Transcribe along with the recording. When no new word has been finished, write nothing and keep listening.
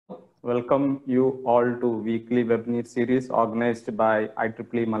welcome you all to weekly webinar series organized by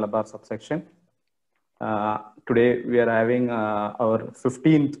IEEE Malabar subsection. Today we are having our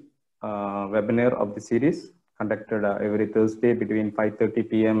 15th webinar of the series, conducted every Thursday between 5:30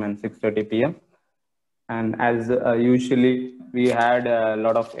 p.m. and 6:30 p.m. And as usually, we had a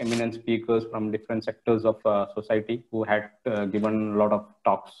lot of eminent speakers from different sectors of society who had given a lot of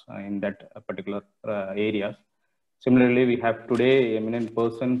talks in that particular areas. Similarly, we have today eminent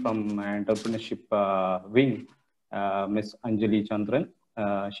person from entrepreneurship wing, Miss Anjali Chandran.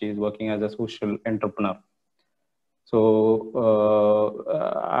 She is working as a social entrepreneur. So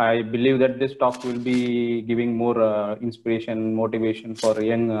I believe that this talk will be giving more inspiration, motivation for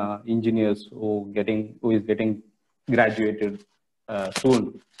young engineers who is getting graduated soon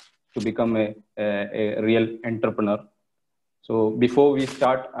to become a real entrepreneur. So before we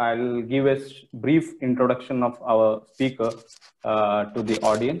start, I'll give a brief introduction of our speaker to the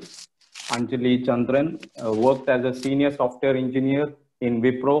audience. Anjali Chandran worked as a senior software engineer in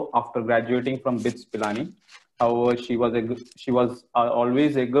Wipro after graduating from BITS Pilani. However, she was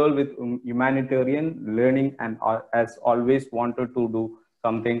always a girl with humanitarian learning and has always wanted to do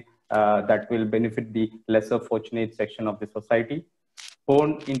something that will benefit the lesser fortunate section of the society.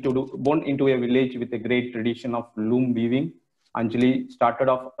 Born into a village with a great tradition of loom weaving, Anjali started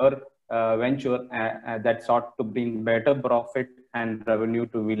off her venture that sought to bring better profit and revenue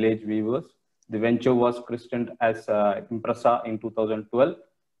to village weavers. The venture was christened as Impresa in 2012.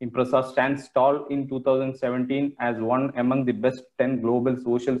 Impresa stands tall in 2017 as one among the best 10 global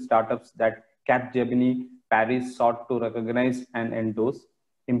social startups that Capgemini Paris sought to recognize and endorse.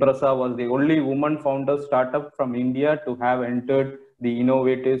 Impresa was the only woman-founder startup from India to have entered the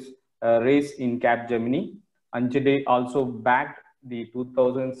innovators race in Capgemini. Anjali also bagged the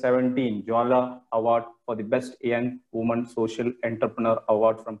 2017 Jwala Award for the Best Young Woman Social Entrepreneur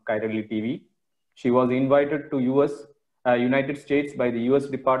Award from Kairali TV. She was invited to United States by the US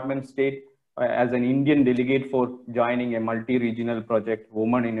Department of State as an Indian delegate for joining a multi-regional project,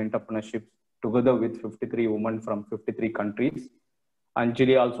 Women in Entrepreneurship, together with 53 women from 53 countries.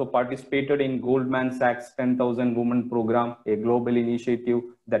 Anjali also participated in Goldman Sachs 10,000 Women Program, a global initiative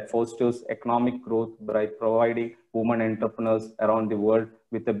that fosters economic growth by providing women entrepreneurs around the world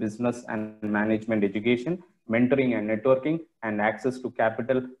with a business and management education, mentoring and networking, and access to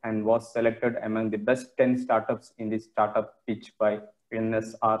capital, and was selected among the best 10 startups in the startup pitch by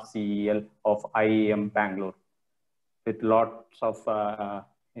NSRCEL of IEM Bangalore. With lots of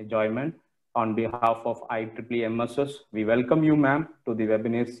enjoyment, on behalf of IEEE MSS, we welcome you, ma'am, to the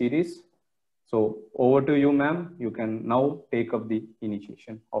webinar series. So over to you, ma'am. You can now take up the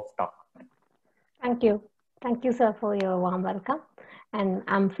initiation of talk. Thank you. Thank you, sir, for your warm welcome. And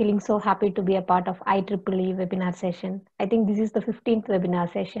I'm feeling so happy to be a part of IEEE webinar session. I think this is the 15th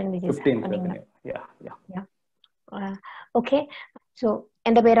webinar session which is happening now. Yeah. Okay. So,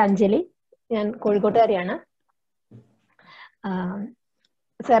 എൻ്റെ പേര് അഞ്ജലി. ഞാൻ കോഴിക്കോട്ടുകാരിയാണ്.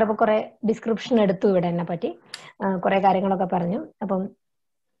 Sir അപ്പോൾ കുറെ description എടുത്തു ഇവിടെ എന്നെ പറ്റി കുറെ കാര്യങ്ങളൊക്കെ പറഞ്ഞു. അപ്പം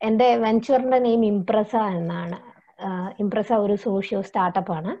എൻ്റെ വെഞ്ചറിന്റെ നെയിം ഇംപ്രസ എന്നാണ്. ഇംപ്രസ ഒരു സോഷ്യോ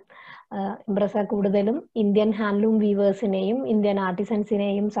സ്റ്റാർട്ടപ്പ്. ഇംപ്രസ കൂടുതലും ഇന്ത്യൻ ഹാൻഡ്ലൂം വീവേഴ്സിനെയും ഇന്ത്യൻ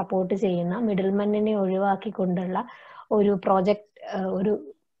ആർട്ടിസൻസിനെയും സപ്പോർട്ട് ചെയ്യുന്ന മിഡിൽമെന്നിനെ ഒഴിവാക്കിക്കൊണ്ടുള്ള ഒരു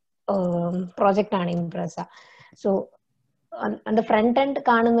പ്രോജക്റ്റാണ് ഇംപ്രസ. സോ അതിന്റെ ഫ്രണ്ട് എൻഡ്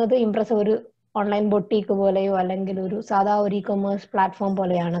കാണുന്നത് ഇംപ്രസ ഒരു ഓൺലൈൻ ബൊട്ടീക്ക് പോലെയോ അല്ലെങ്കിൽ ഒരു സാധാ ഒരു ഇ-കൊമേഴ്സ് പ്ലാറ്റ്ഫോം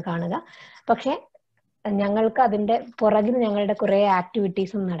പോലെയാണ് കാണുക. പക്ഷെ ഞങ്ങൾക്ക് അതിന്റെ പുറകിൽ ഞങ്ങളുടെ കുറെ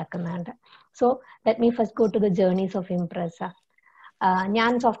ആക്ടിവിറ്റീസും നടക്കുന്നുണ്ട്. So let me first go to the journeys of Impreza.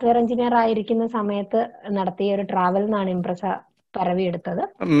 ഞാൻ സോഫ്റ്റ്വെയർ എഞ്ചിനീയർ ആയിരിക്കുന്ന സമയത്ത് നടത്തിയ ഒരു ട്രാവൽ എന്നാണ് Impreza പിറവിയെടുത്തത്.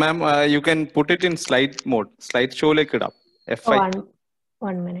 Ma'am, you can put it in slide mode. Slide ഷോയിലേക്ക് ഇടാം.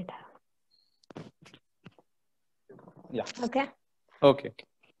 One minute. Yeah.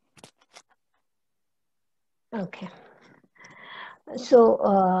 Okay. So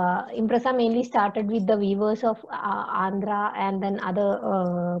Impresa mainly started with the weavers of Andhra and then other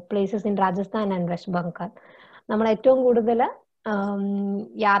places in Rajasthan and West Bengal. നമ്മൾ ഏറ്റവും കൂടുതൽ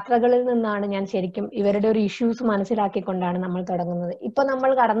യാത്രകളിൽ നിന്നാണ് ഞാൻ ശരിക്കും ഇവരുടെ ഒരു ഇഷ്യൂസ് മനസ്സിലാക്കിക്കൊണ്ടാണ് നമ്മൾ തുടങ്ങുന്നത്. ഇപ്പൊ നമ്മൾ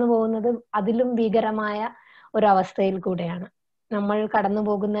കടന്നു പോകുന്നത് അതിലും ഭീകരമായ ഒരു അവസ്ഥയിൽ കൂടെയാണ്. നമ്മൾ കടന്നു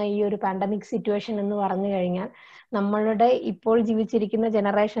പോകുന്ന ഈ ഒരു പാൻഡമിക് സിറ്റുവേഷൻ എന്ന് പറഞ്ഞു കഴിഞ്ഞാൽ നമ്മളുടെ ഇപ്പോൾ ജീവിച്ചിരിക്കുന്ന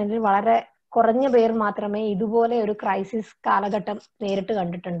ജനറേഷനിൽ വളരെ കുറഞ്ഞ പേർ മാത്രമേ ഇതുപോലെ ഒരു ക്രൈസിസ് കാലഘട്ടം നേരിട്ട്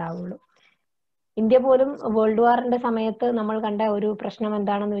കണ്ടിട്ടുണ്ടാവുള്ളൂ. ഇന്ത്യ പോലും വേൾഡ് വാറിന്റെ സമയത്ത് നമ്മൾ കണ്ട ഒരു പ്രശ്നം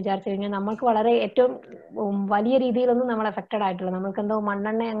എന്താണെന്ന് വിചാരിച്ചു കഴിഞ്ഞാൽ നമ്മൾക്ക് വളരെ ഏറ്റവും വലിയ രീതിയിലൊന്നും നമ്മൾ എഫക്റ്റഡ് ആയിട്ടുള്ള നമ്മൾക്ക് എന്തോ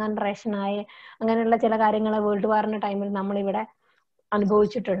മണ്ണെണ്ണ അങ്ങനെ റേഷനായി അങ്ങനെയുള്ള ചില കാര്യങ്ങൾ വേൾഡ് വാറിന്റെ ടൈമിൽ നമ്മളിവിടെ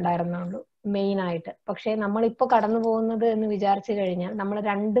അനുഭവിച്ചിട്ടുണ്ടായിരുന്നുള്ളൂ. മെയിൻ ആയിട്ട്. പക്ഷെ നമ്മളിപ്പോ കടന്നു പോകുന്നത് എന്ന് വിചാരിച്ചു കഴിഞ്ഞാൽ നമ്മൾ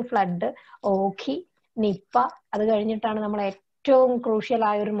 2 ഫ്ലഡ്, ഓഖി, നിപ്പ, അത് കഴിഞ്ഞിട്ടാണ് നമ്മൾ ഏറ്റവും ക്രൂഷ്യൽ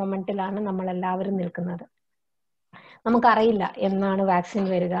ആയ ഒരു മൊമെന്റിലാണ് നമ്മൾ എല്ലാവരും നിൽക്കുന്നത്. നമുക്കറിയില്ല എന്നാണ് വാക്സിൻ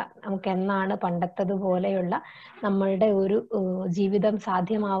വരിക, നമുക്ക് എന്നാണ് പണ്ടത്തതുപോലെയുള്ള നമ്മളുടെ ഒരു ജീവിതം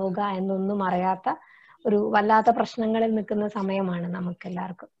സാധ്യമാവുക എന്നൊന്നും അറിയാത്ത ഒരു വല്ലാത്ത പ്രശ്നങ്ങളിൽ നിൽക്കുന്ന സമയമാണ് നമുക്ക്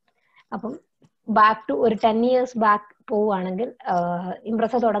എല്ലാവർക്കും. അപ്പം ബാക്ക് ടു ഒരു 10 years ബാക്ക് പോവുകയാണെങ്കിൽ,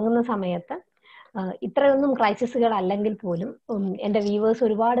 ഇംപ്രസ തുടങ്ങുന്ന സമയത്ത് ഇത്രയൊന്നും ക്രൈസിസുകൾ അല്ലെങ്കിൽ പോലും എൻ്റെ വ്യൂവേഴ്സ്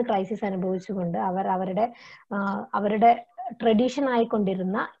ഒരുപാട് ക്രൈസിസ് അനുഭവിച്ചുകൊണ്ട് അവരുടെ ട്രഡീഷൻ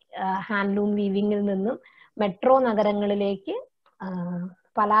ആയിക്കൊണ്ടിരുന്ന ഹാൻഡ്ലൂം വീവിങ്ങിൽ നിന്നും മെട്രോ നഗരങ്ങളിലേക്ക്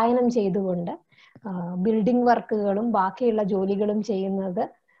പലായനം ചെയ്തുകൊണ്ട് ബിൽഡിംഗ് വർക്കുകളും ബാക്കിയുള്ള ജോലികളും ചെയ്യുന്നത്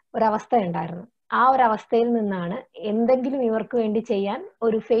ഒരവസ്ഥ ഉണ്ടായിരുന്നു. ആ ഒരു അവസ്ഥയിൽ നിന്നാണ് എന്തെങ്കിലും ഇവർക്ക് വേണ്ടി ചെയ്യാൻ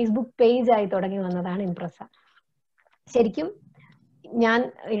ഒരു ഫേസ്ബുക്ക് പേജ് ആയി തുടങ്ങി വന്നതാണ് ഇംപ്രസ. ശരിക്കും ഞാൻ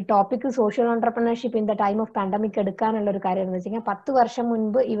ഈ topic social entrepreneurship in the time of pandemic എടുക്കാനുള്ള ഒരു കാര്യം എന്ന് വെച്ച് കഴിഞ്ഞാൽ 10 വർഷം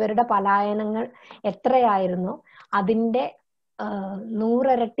മുൻപ് ഇവരുടെ പലായനങ്ങൾ എത്രയായിരുന്നോ അതിന്റെ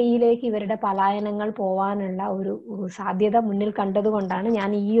 100 ഇരട്ടിയിലേക്ക് ഇവരുടെ പലായനങ്ങൾ പോവാനുള്ള ഒരു സാധ്യത മുന്നിൽ കണ്ടതുകൊണ്ടാണ് ഞാൻ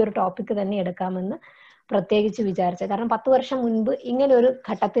ഈ ഒരു ടോപ്പിക് തന്നെ എടുക്കാമെന്ന് പ്രത്യേകിച്ച് വിചാരിച്ചത്. കാരണം 10 വർഷം മുൻപ് ഇങ്ങനെ ഒരു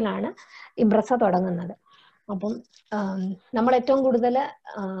ഘട്ടത്തിലാണ് ഇംപ്രസ തുടങ്ങുന്നത്. അപ്പം നമ്മൾ ഏറ്റവും കൂടുതൽ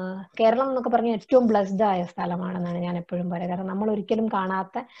കേരളം എന്നൊക്കെ പറഞ്ഞാൽ ഏറ്റവും ബ്ലെസ്ഡ് ആയ സ്ഥലമാണെന്നാണ് ഞാൻ എപ്പോഴും പറയുക. കാരണം നമ്മൾ ഒരിക്കലും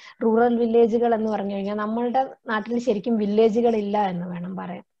കാണാത്ത റൂറൽ വില്ലേജുകൾ എന്ന് പറഞ്ഞു കഴിഞ്ഞാൽ നമ്മളുടെ നാട്ടിൽ ശരിക്കും വില്ലേജുകൾ ഇല്ല എന്ന് വേണം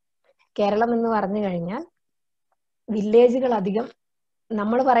പറയാൻ. കേരളം എന്ന് പറഞ്ഞു കഴിഞ്ഞാൽ വില്ലേജുകൾ അധികം,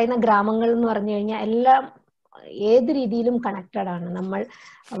 നമ്മൾ പറയുന്ന ഗ്രാമങ്ങൾ എന്ന് പറഞ്ഞു കഴിഞ്ഞാൽ എല്ലാം ഏത് രീതിയിലും കണക്റ്റഡ് ആണ്. നമ്മൾ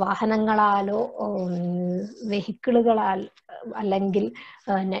വാഹനങ്ങളാലോ വെഹിക്കിളുകളാൽ അല്ലെങ്കിൽ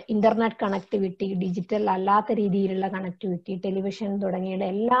ഇന്റർനെറ്റ് കണക്ടിവിറ്റി, ഡിജിറ്റൽ അല്ലാത്ത രീതിയിലുള്ള കണക്ടിവിറ്റി, ടെലിവിഷൻ തുടങ്ങിയുള്ള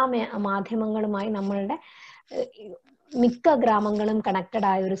എല്ലാ മാധ്യമങ്ങളുമായി നമ്മളുടെ മിക്ക ഗ്രാമങ്ങളും കണക്റ്റഡ്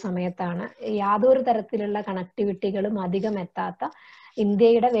ആയ ഒരു സമയത്താണ് യാതൊരു തരത്തിലുള്ള കണക്ടിവിറ്റികളും അധികം എത്താത്ത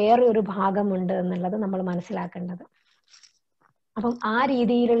ഇന്ത്യയുടെ വേറൊരു ഭാഗമുണ്ട് എന്നുള്ളത് നമ്മൾ മനസ്സിലാക്കേണ്ടത്. അപ്പം ആ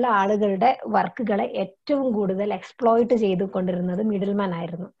രീതിയിലുള്ള ആളുകളുടെ വർക്കുകളെ ഏറ്റവും കൂടുതൽ എക്സ്പ്ലോയിറ്റ് ചെയ്തുകൊണ്ടിരുന്നത് മിഡിൽമാൻ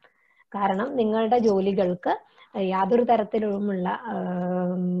ആയിരുന്നു. കാരണം നിങ്ങളുടെ ജോലികൾക്ക് യാതൊരു തരത്തിലുമുള്ള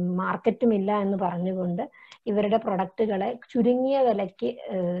മാർക്കറ്റും ഇല്ല എന്ന് പറഞ്ഞുകൊണ്ട് ഇവരുടെ പ്രൊഡക്റ്റുകളെ ചുരുങ്ങിയ വിലയ്ക്ക്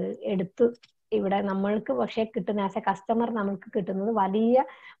എടുത്തു ഇവിടെ നമ്മൾക്ക് പക്ഷെ കിട്ടുന്ന ആസ് എ കസ്റ്റമർ നമ്മൾക്ക് കിട്ടുന്നത് വലിയ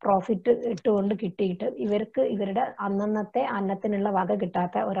പ്രോഫിറ്റ് ഇട്ടുകൊണ്ട് കിട്ടിയിട്ട് ഇവർക്ക് ഇവരുടെ അന്നന്നത്തെ അന്നത്തിനുള്ള വക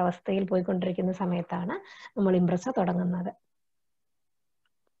കിട്ടാത്ത ഒരവസ്ഥയിൽ പോയിക്കൊണ്ടിരിക്കുന്ന സമയത്താണ് നമ്മൾ ഇംപ്രസ തുടങ്ങുന്നത്.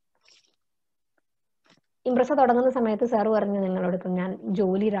 ഇംപ്രസ തുടങ്ങുന്ന സമയത്ത് സാറ് പറഞ്ഞു നിങ്ങളോട് ഇപ്പം ഞാൻ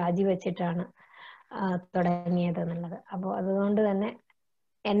ജോലി രാജിവെച്ചിട്ടാണ് തുടങ്ങിയത് എന്നുള്ളത്. അപ്പോൾ അതുകൊണ്ട് തന്നെ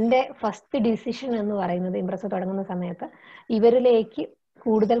എൻ്റെ ഫസ്റ്റ് ഡിസിഷൻ എന്ന് പറയുന്നത് ഇംപ്രസ തുടങ്ങുന്ന സമയത്ത് ഇവരിലേക്ക്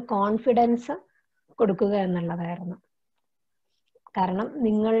കൂടുതൽ കോൺഫിഡൻസ് കൊടുക്കുക എന്നുള്ളതായിരുന്നു. കാരണം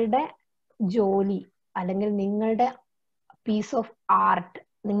നിങ്ങളുടെ ജോലി അല്ലെങ്കിൽ നിങ്ങളുടെ പീസ് ഓഫ് ആർട്ട്,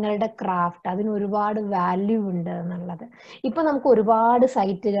 നിങ്ങളുടെ ക്രാഫ്റ്റ്, അതിന് ഒരുപാട് വാല്യൂ ഉണ്ട് എന്നുള്ളത്. ഇപ്പൊ നമുക്ക് ഒരുപാട്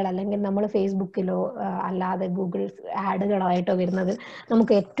സൈറ്റുകൾ അല്ലെങ്കിൽ നമ്മൾ ഫേസ്ബുക്കിലോ അല്ലാതെ ഗൂഗിൾ ആഡുകളായിട്ടോ വരുന്നത്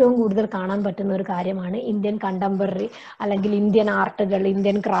നമുക്ക് ഏറ്റവും കൂടുതൽ കാണാൻ പറ്റുന്ന ഒരു കാര്യമാണ് ഇന്ത്യൻ കണ്ടംപററി അല്ലെങ്കിൽ ഇന്ത്യൻ ആർട്ടുകൾ,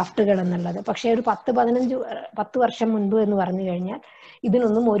 ഇന്ത്യൻ ക്രാഫ്റ്റുകൾ എന്നുള്ളത്. പക്ഷെ ഒരു 10 വർഷം മുൻപ് എന്ന് പറഞ്ഞു കഴിഞ്ഞാൽ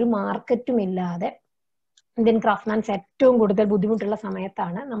ഇതിനൊന്നും ഒരു മാർക്കറ്റും ഇല്ലാതെ ഇന്ത്യൻ ക്രാഫ്റ്റ്മാൻസ് ഏറ്റവും കൂടുതൽ ബുദ്ധിമുട്ടുള്ള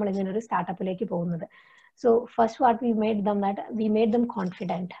സമയത്താണ് നമ്മൾ ഇങ്ങനൊരു സ്റ്റാർട്ടപ്പിലേക്ക് പോകുന്നത്. So first what we made dum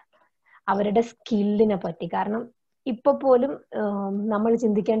confident അവരുടെ സ്കില്ലിനെ പറ്റി. കാരണം ഇപ്പൊ പോലും നമ്മൾ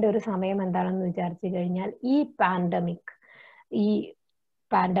ചിന്തിക്കേണ്ട ഒരു സമയം എന്താണെന്ന് വിചാരിച്ചു കഴിഞ്ഞാൽ ഈ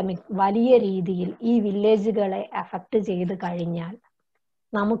പാൻഡമിക് വലിയ രീതിയിൽ ഈ വില്ലേജുകളെ അഫക്റ്റ് ചെയ്ത് കഴിഞ്ഞാൽ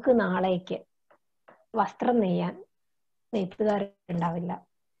നമുക്ക് നാളേക്ക് വസ്ത്രം നെയ്യാൻ നെയ്ത്തുകാരുണ്ടാവില്ല.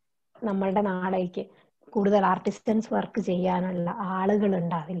 നമ്മളുടെ നാളേക്ക് കൂടുതൽ ആർട്ടിസ്റ്റൻസ് വർക്ക് ചെയ്യാനുള്ള ആളുകൾ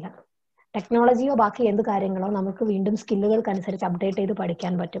ഉണ്ടാവില്ല. ടെക്നോളജിയോ ബാക്കി എന്ത് കാര്യങ്ങളോ നമുക്ക് വീണ്ടും സ്കില്ലുകൾക്കനുസരിച്ച് അപ്ഡേറ്റ് ചെയ്ത്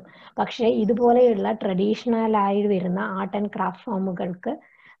പഠിക്കാൻ പറ്റും. പക്ഷേ ഇതുപോലെയുള്ള ട്രഡീഷണലായി വരുന്ന ആർട്ട് ആൻഡ് ക്രാഫ്റ്റ് ഫോമുകൾക്ക്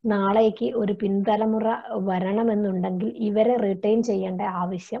നാളേക്ക് ഒരു പിൻതലമുറ വരണമെന്നുണ്ടെങ്കിൽ ഇവരെ റിട്ടൈൻ ചെയ്യേണ്ട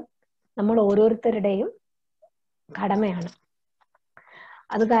ആവശ്യം നമ്മൾ ഓരോരുത്തരുടെയും കടമയാണ്.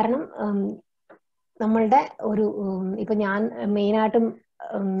 അത് കാരണം നമ്മളുടെ ഒരു ഇപ്പൊ ഞാൻ മെയിനായിട്ടും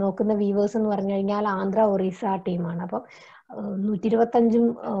നോക്കുന്ന വ്യൂവേഴ്സ് എന്ന് പറഞ്ഞു കഴിഞ്ഞാൽ ആന്ധ്ര ഒറീസ ടീമാണ്. അപ്പം 125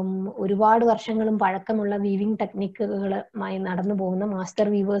 ഒരുപാട് വർഷങ്ങളും പഴക്കമുള്ള വീവിംഗ് ടെക്നിക്കുകളുമായി നടന്നു പോകുന്ന മാസ്റ്റർ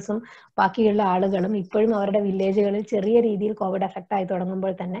വീവേഴ്സും ബാക്കിയുള്ള ആളുകളും ഇപ്പോഴും അവരുടെ വില്ലേജുകളിൽ ചെറിയ രീതിയിൽ കോവിഡ് എഫക്റ്റ് ആയി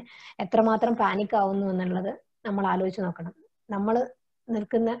തുടങ്ങുമ്പോൾ തന്നെ എത്രമാത്രം പാനിക് ആവുന്നു എന്നുള്ളത് നമ്മൾ ആലോചിച്ച് നോക്കണം. നമ്മൾ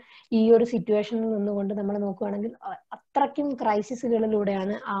നിൽക്കുന്ന ഈ ഒരു സിറ്റുവേഷനിൽ നിന്നുകൊണ്ട് നമ്മൾ നോക്കുകയാണെങ്കിൽ അത്രയ്ക്കും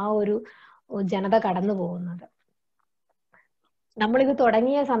ക്രൈസിസുകളിലൂടെയാണ് ആ ഒരു ജനത കടന്നു പോകുന്നത്. നമ്മളിത്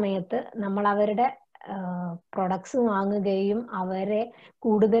തുടങ്ങിയ സമയത്ത് നമ്മൾ അവരുടെ പ്രൊഡക്ട്സ് വാങ്ങുകയും അവരെ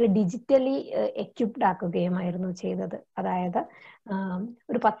കൂടുതൽ ഡിജിറ്റലി എക്യുപ്ഡ് ആക്കുകയുമായിരുന്നു ചെയ്തത്. അതായത്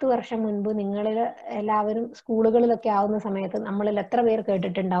ഒരു 10 വർഷം മുൻപ് നിങ്ങളിൽ എല്ലാവരും സ്കൂളുകളിലൊക്കെ ആവുന്ന സമയത്ത് നമ്മളിൽ എത്ര പേർ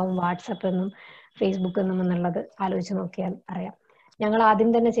കേട്ടിട്ടുണ്ടാവും വാട്സപ്പ് എന്നും ഫേസ്ബുക്ക് എന്നും എന്നുള്ളത് ആലോചിച്ച് നോക്കിയാൽ അറിയാം. ഞങ്ങൾ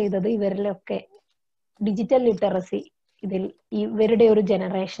ആദ്യം തന്നെ ചെയ്തത് ഇവരിലൊക്കെ ഡിജിറ്റൽ ലിറ്ററസി ഇതിൽ ഇവരുടെ ഒരു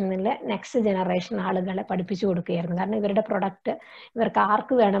ജനറേഷനിലെ നെക്സ്റ്റ് ജനറേഷൻ ആളുകളെ പഠിപ്പിച്ചു കൊടുക്കുകയായിരുന്നു. കാരണം ഇവരുടെ പ്രൊഡക്റ്റ് ഇവർക്ക്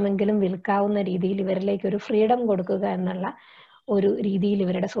ആർക്ക് വേണമെങ്കിലും വിൽക്കാവുന്ന രീതിയിൽ ഇവരിലേക്ക് ഒരു ഫ്രീഡം കൊടുക്കുക എന്നുള്ള ഒരു രീതിയിൽ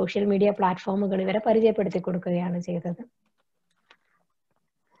ഇവരുടെ സോഷ്യൽ മീഡിയ പ്ലാറ്റ്ഫോമുകൾ ഇവരെ പരിചയപ്പെടുത്തി കൊടുക്കുകയാണ് ചെയ്തത്.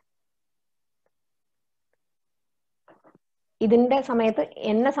 ഇതിന്റെ സമയത്ത്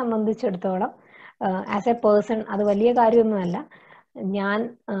എന്നെ സംബന്ധിച്ചിടത്തോളം ആസ് എ പേഴ്സൺ അത് വലിയ കാര്യമൊന്നുമല്ല. ഞാൻ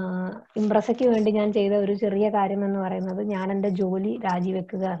ഇംപ്രസയ്ക്ക് വേണ്ടി ഞാൻ ചെയ്ത ഒരു ചെറിയ കാര്യം എന്ന് പറയുന്നത് ഞാൻ എൻ്റെ ജോലി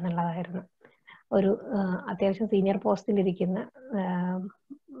രാജിവെക്കുക എന്നുള്ളതായിരുന്നു. ഒരു അത്യാവശ്യം സീനിയർ പോസ്റ്റിലിരിക്കുന്ന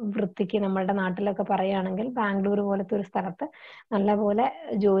വൃത്തിക്ക് നമ്മളുടെ നാട്ടിലൊക്കെ പറയുകയാണെങ്കിൽ ബാംഗ്ലൂർ പോലത്തെ ഒരു സ്ഥലത്ത് നല്ലപോലെ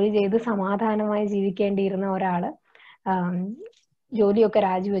ജോലി ചെയ്ത് സമാധാനമായി ജീവിക്കേണ്ടിയിരുന്ന ഒരാള് ജോലിയൊക്കെ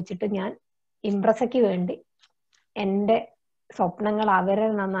രാജിവെച്ചിട്ട് ഞാൻ ഇംപ്രസയ്ക്ക് വേണ്ടി എൻ്റെ സ്വപ്നങ്ങൾ അവരെ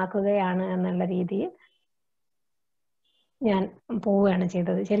നന്നാക്കുകയാണ് എന്നുള്ള രീതിയിൽ ഞാൻ പോവുകയാണ്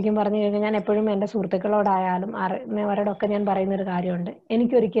ചെയ്തത്. ശരിക്കും പറഞ്ഞു കഴിഞ്ഞാൽ ഞാൻ എപ്പോഴും എൻ്റെ സുഹൃത്തുക്കളോടായാലും അറിയുന്നവരോടൊക്കെ ഞാൻ പറയുന്നൊരു കാര്യമുണ്ട്.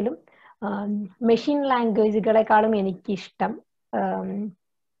 എനിക്കൊരിക്കലും മെഷീൻ ലാംഗ്വേജുകളെക്കാളും എനിക്കിഷ്ടം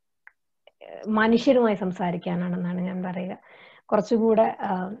മനുഷ്യരുമായി സംസാരിക്കാനാണെന്നാണ് ഞാൻ പറയുക. കുറച്ചുകൂടെ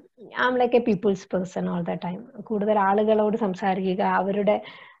I am like A people's person all the time. കൂടുതൽ ആളുകളോട് സംസാരിക്കുക, അവരുടെ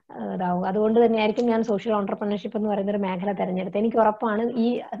ഇതാവും. അതുകൊണ്ട് തന്നെയായിരിക്കും ഞാൻ സോഷ്യൽ ഓൺട്രപ്രണർഷിപ്പ് എന്ന് പറയുന്ന ഒരു മേഖല തിരഞ്ഞെടുത്തത്. എനിക്ക് ഉറപ്പാണ് ഈ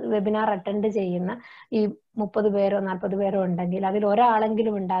വെബിനാർ അറ്റൻഡ് ചെയ്യുന്ന ഈ 30 പേരോ 40 പേരോ ഉണ്ടെങ്കിൽ അതിൽ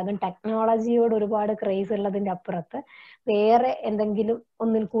ഒരാളെങ്കിലും ഉണ്ടാകും ടെക്നോളജിയോട് ഒരുപാട് ക്രേസ് ഉള്ളതിന്റെ അപ്പുറത്ത് വേറെ എന്തെങ്കിലും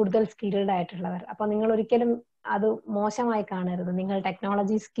ഒന്നിൽ കൂടുതൽ സ്കിൽഡ് ആയിട്ടുള്ളവർ. അപ്പൊ നിങ്ങൾ ഒരിക്കലും അത് മോശമായി കാണരുത്. നിങ്ങൾ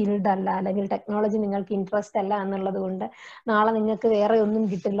ടെക്നോളജി സ്കിൽഡ് അല്ല, അല്ലെങ്കിൽ ടെക്നോളജി നിങ്ങൾക്ക് ഇൻട്രസ്റ്റ് അല്ല എന്നുള്ളത് കൊണ്ട് നാളെ നിങ്ങൾക്ക് വേറെ ഒന്നും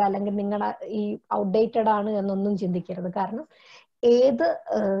കിട്ടില്ല, അല്ലെങ്കിൽ നിങ്ങൾ ഈ ഔട്ട്ഡേറ്റഡ് ആണ് എന്നൊന്നും ചിന്തിക്കരുത്. കാരണം ഏത്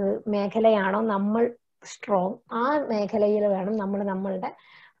മേഖലയാണോ നമ്മൾ സ്ട്രോങ് ആ മേഖലയിൽ വേണം നമ്മൾ നമ്മളുടെ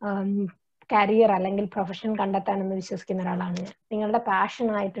കരിയർ അല്ലെങ്കിൽ പ്രൊഫഷൻ കണ്ടെത്താൻ എന്ന് വിശ്വസിക്കുന്ന ഒരാളാണ് ഞാൻ. നിങ്ങളുടെ പാഷൻ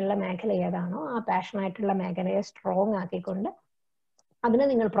ആയിട്ടുള്ള മേഖല ഏതാണോ ആ പാഷൻ ആയിട്ടുള്ള മേഖലയെ സ്ട്രോങ് ആക്കിക്കൊണ്ട് അതിനെ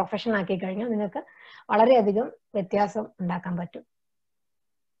നിങ്ങൾ പ്രൊഫഷൻ ആക്കി കഴിഞ്ഞാൽ നിങ്ങൾക്ക് വളരെയധികം വ്യത്യാസം ഉണ്ടാക്കാൻ പറ്റും.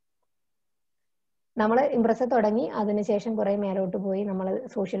 നമ്മൾ ഇംപ്രസ് തുടങ്ങി അതിനുശേഷം കുറെ മേലോട്ട് പോയി നമ്മൾ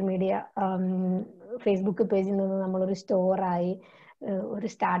സോഷ്യൽ മീഡിയ ഫേസ്ബുക്ക് പേജിൽ നിന്ന് നമ്മളൊരു സ്റ്റോറായി, ഒരു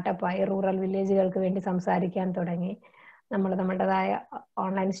സ്റ്റാർട്ടപ്പായി, റൂറൽ വില്ലേജുകൾക്ക് വേണ്ടി സംസാരിക്കാൻ തുടങ്ങി. നമ്മൾ നമ്മുടേതായ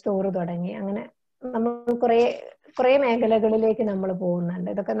ഓൺലൈൻ സ്റ്റോർ തുടങ്ങി. അങ്ങനെ നമ്മൾ കുറെ മേഖലകളിലേക്ക് നമ്മൾ പോകുന്നുണ്ട്.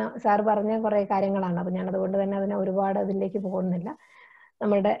 ഇതൊക്കെ സാർ പറഞ്ഞ കുറെ കാര്യങ്ങളാണ്. അപ്പൊ ഞാൻ അതുകൊണ്ട് തന്നെ അതിനെ ഒരുപാട് അതിലേക്ക് പോകുന്നില്ല.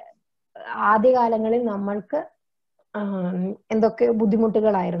 നമ്മളുടെ ആദ്യകാലങ്ങളിൽ നമ്മൾക്ക് എന്തൊക്കെ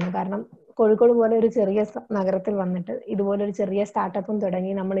ബുദ്ധിമുട്ടുകളായിരുന്നു. കാരണം കോഴിക്കോട് പോലെ ഒരു ചെറിയ നഗരത്തിൽ വന്നിട്ട് ഇതുപോലെ ഒരു ചെറിയ സ്റ്റാർട്ടപ്പും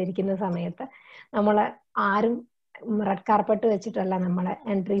തുടങ്ങി നമ്മൾ ഇരിക്കുന്ന സമയത്ത് നമ്മളെ ആരും റെഡ് കാർപ്പറ്റ് വെച്ചിട്ടല്ല നമ്മളെ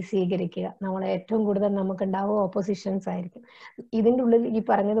എൻട്രി സ്വീകരിക്കുക. നമ്മളെ ഏറ്റവും കൂടുതൽ നമുക്ക് ഉണ്ടാവുക ഓപ്പോസിഷൻസ് ആയിരിക്കും. ഇതിൻ്റെ ഉള്ളിൽ ഈ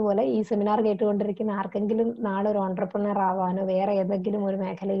പറഞ്ഞതുപോലെ ഈ സെമിനാർ കേട്ടുകൊണ്ടിരിക്കുന്ന ആർക്കെങ്കിലും നാളെ ഒരു ഓൺട്രപ്രണർ ആവാനോ വേറെ ഏതെങ്കിലും ഒരു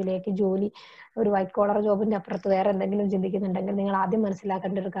മേഖലയിലേക്ക് ജോലി, ഒരു വൈറ്റ് കോളർ ജോബിന്റെ അപ്പുറത്ത് വേറെ എന്തെങ്കിലും ചിന്തിക്കുന്നുണ്ടെങ്കിൽ നിങ്ങൾ ആദ്യം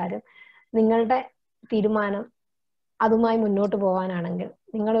മനസ്സിലാക്കേണ്ട ഒരു കാര്യം, നിങ്ങളുടെ തീരുമാനം അതുമായി മുന്നോട്ട് പോകാനാണെങ്കിൽ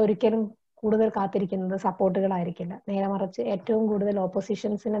നിങ്ങൾ ഒരിക്കലും കൂടുതൽ കാത്തിരിക്കുന്നത് സപ്പോർട്ടുകളായിരിക്കില്ല. നേരെ മറിച്ച് ഏറ്റവും കൂടുതൽ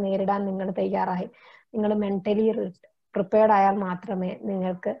ഓപ്പോസിഷൻസിനെ നേരിടാൻ നിങ്ങൾ തയ്യാറായി നിങ്ങൾ മെന്റലി പ്രിപ്പയർഡ് ആയാൽ മാത്രമേ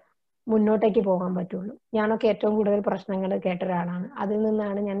നിങ്ങൾക്ക് മുന്നോട്ടേക്ക് പോകാൻ പറ്റുള്ളൂ. ഞാനൊക്കെ ഏറ്റവും കൂടുതൽ പ്രശ്നങ്ങൾ കേട്ട ഒരാളാണ്. അതിൽ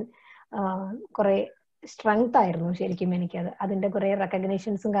നിന്നാണ് ഞാൻ കുറെ സ്ട്രെങ്ത് ആയിരുന്നു ശരിക്കും എനിക്കത്. അതിന്റെ കുറെ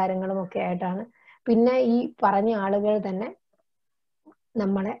റെക്കഗ്നേഷൻസും കാര്യങ്ങളും ഒക്കെ ആയിട്ടാണ് പിന്നെ ഈ പറഞ്ഞ ആളുകൾ തന്നെ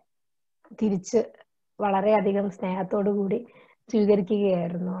നമ്മളെ തിരിച്ച് വളരെയധികം സ്നേഹത്തോടു കൂടി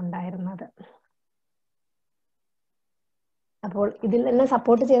സ്വീകരിക്കുകയായിരുന്നു ഉണ്ടായിരുന്നത്. അപ്പോൾ ഇതിൽ എന്നെ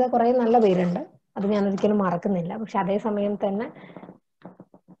സപ്പോർട്ട് ചെയ്ത കുറെ നല്ല പേരുണ്ട്, അത് ഞാൻ ഒരിക്കലും മറക്കുന്നില്ല. പക്ഷെ അതേസമയം തന്നെ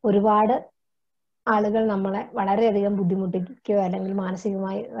ഒരുപാട് ആളുകൾ നമ്മളെ വളരെയധികം ബുദ്ധിമുട്ടിക്കുകയോ അല്ലെങ്കിൽ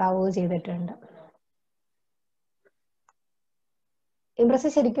മാനസികമായി ആവുകയോ ചെയ്തിട്ടുണ്ട്.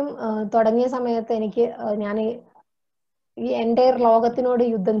 ഇംപ്രസ് ശരിക്കും തുടങ്ങിയ സമയത്ത് എനിക്ക് ഞാൻ ഈ എൻ്റെ ലോകത്തിനോട്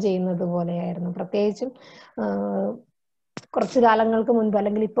യുദ്ധം ചെയ്യുന്നത് പോലെയായിരുന്നു. പ്രത്യേകിച്ചും കുറച്ചു കാലങ്ങൾക്ക് മുൻപ്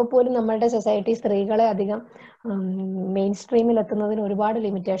അല്ലെങ്കിൽ ഇപ്പൊ പോലും നമ്മളുടെ സൊസൈറ്റി സ്ത്രീകളെ അധികം മെയിൻ സ്ട്രീമിൽ എത്തുന്നതിന് ഒരുപാട്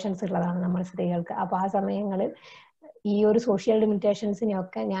ലിമിറ്റേഷൻസ് ഉള്ളതാണ് നമ്മൾ സ്ത്രീകൾക്ക്. അപ്പൊ ആ സമയങ്ങളിൽ ഈ ഒരു സോഷ്യൽ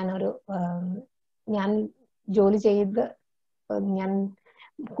ലിമിറ്റേഷൻസിനെയൊക്കെ ഞാൻ ജോലി ചെയ്ത് ഞാൻ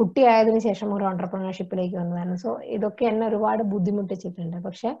കുട്ടിയായതിനു ശേഷം ഒരു ഓൺട്രപ്രണർഷിപ്പിലേക്ക് വന്നതാണ്. സോ ഇതൊക്കെ എന്നെ ഒരുപാട് ബുദ്ധിമുട്ടിച്ചിട്ടുണ്ട്.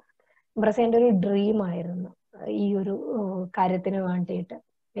 പക്ഷെ ഇംപ്രസ് എൻ്റെ ഒരു ഡ്രീം ആയിരുന്നു ഈ ഒരു കാര്യത്തിന് വേണ്ടിയിട്ട്.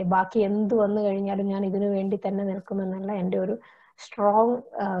 ബാക്കി എന്ത് വന്നു കഴിഞ്ഞാലും ഞാൻ ഇതിനു വേണ്ടി തന്നെ നിൽക്കുമെന്നുള്ള എൻ്റെ ഒരു സ്ട്രോങ്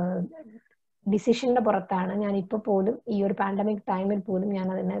ഡിസിഷന്റെ പുറത്താണ് ഞാൻ ഇപ്പൊ പോലും ഈ ഒരു പാൻഡമിക് ടൈമിൽ പോലും ഞാൻ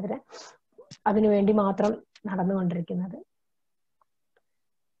അതിനുവേണ്ടി മാത്രം നടന്നുകൊണ്ടിരിക്കുന്നത്.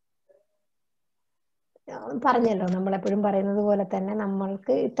 പറഞ്ഞല്ലോ, നമ്മളെപ്പോഴും പറയുന്നത് പോലെ തന്നെ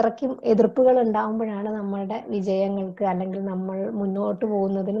നമ്മൾക്ക് ഇത്രയ്ക്കും എതിർപ്പുകൾ ഉണ്ടാകുമ്പോഴാണ് നമ്മളുടെ വിജയങ്ങൾക്ക് അല്ലെങ്കിൽ നമ്മൾ മുന്നോട്ട്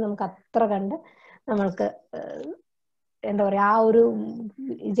പോകുന്നതിന് നമുക്ക് അത്ര കണ്ട് നമ്മൾക്ക് എന്താ പറയാ, ആ ഒരു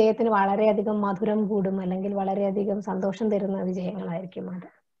വിജയത്തിന് വളരെയധികം മധുരം കൂടും, അല്ലെങ്കിൽ വളരെയധികം സന്തോഷം തരുന്ന വിജയങ്ങളായിരിക്കും അത്.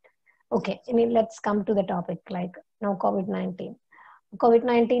 ഓക്കെ, ഇനി let's come to the topic. Like no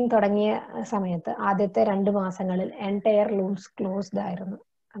COVID-19 തുടങ്ങിയ സമയത്ത് ആദ്യത്തെ 2 മാസങ്ങളിൽ എൻടയർ ലൂംസ് ക്ലോസ്ഡ് ആയിരുന്നു.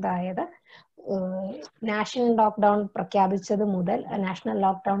 അതായത് നാഷണൽ ലോക്ക്ഡൌൺ പ്രഖ്യാപിച്ചത് മുതൽ നാഷണൽ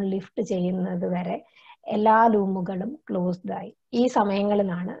ലോക്ക്ഡൌൺ ലിഫ്റ്റ് ചെയ്യുന്നത് വരെ എല്ലാ ലൂമുകളും ക്ലോസ്ഡ് ആയി. ഈ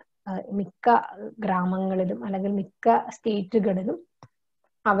സമയങ്ങളിലാണ് മിക്ക ഗ്രാമങ്ങളിലും അല്ലെങ്കിൽ മിക്ക സ്റ്റേറ്റുകളിലും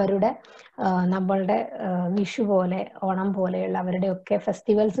അവരുടെ നമ്മളുടെ വിഷു പോലെ ഓണം പോലെയുള്ള അവരുടെയൊക്കെ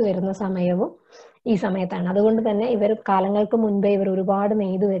ഫെസ്റ്റിവൽസ് വരുന്ന സമയവും ഈ സമയത്താണ്. അതുകൊണ്ട് തന്നെ ഇവർ കാലങ്ങൾക്ക് മുൻപേ ഇവർ ഒരുപാട്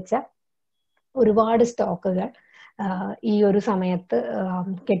നെയ്തു വെച്ച ഒരുപാട് സ്റ്റോക്കുകൾ ഈ ഒരു സമയത്ത്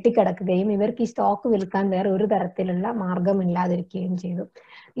കെട്ടിക്കിടക്കുകയും ഇവർക്ക് ഈ സ്റ്റോക്ക് വിൽക്കാൻ വേറെ ഒരു തരത്തിലുള്ള മാർഗമില്ലാതിരിക്കുകയും ചെയ്തു.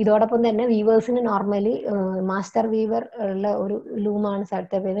 ഇതോടൊപ്പം തന്നെ വീവേഴ്സിന് നോർമലി മാസ്റ്റർ വീവർ ഉള്ള ഒരു ലൂമാണ്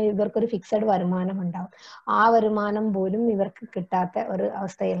സ്ഥലത്ത് ഇവർക്കൊരു ഫിക്സഡ് വരുമാനം ഉണ്ടാവും. ആ വരുമാനം പോലും ഇവർക്ക് കിട്ടാത്ത ഒരു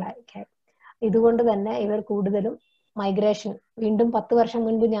അവസ്ഥയിലായിരിക്കും. ഇതുകൊണ്ട് തന്നെ ഇവർ കൂടുതലും മൈഗ്രേഷൻ, വീണ്ടും 10 വർഷം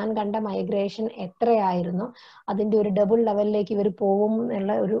മുൻപ് ഞാൻ കണ്ട മൈഗ്രേഷൻ എത്രയായിരുന്നോ അതിന്റെ ഒരു ഡബിൾ ലെവലിലേക്ക് ഇവർ പോകും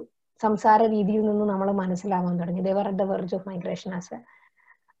എന്നുള്ള ഒരു സംസാര രീതിയിൽ നിന്ന് നമ്മൾ മനസ്സിലാവാൻ തുടങ്ങി. they were at the verge of migration as well.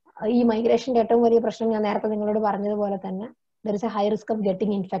 ഈ മൈഗ്രേഷന്റെ ഏറ്റവും വലിയ പ്രശ്നം ഞാൻ നേരത്തെ നിങ്ങളോട് പറഞ്ഞതുപോലെ തന്നെ there is a high risk of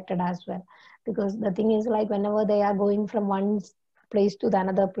getting infected as well, because the thing is like whenever they are going from one place to the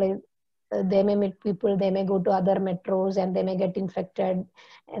another place, they may meet people, they may go to other metros and they may get infected,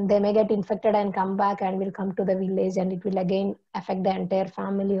 and they may get infected and come back and will come to the village and it will again affect the entire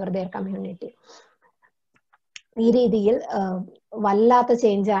family or their community. ഈ രീതിയിൽ വല്ലാത്ത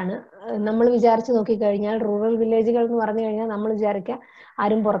ചേഞ്ചാണ്. നമ്മൾ വിചാരിച്ചു നോക്കിക്കഴിഞ്ഞാൽ rural വില്ലേജുകൾ എന്ന് പറഞ്ഞു കഴിഞ്ഞാൽ നമ്മൾ വിചാരിക്കുക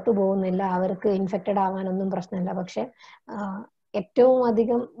ആരും പുറത്തു പോകുന്നില്ല, അവർക്ക് ഇൻഫെക്റ്റഡ് ആവാനൊന്നും പ്രശ്നമില്ല. പക്ഷെ ഏറ്റവും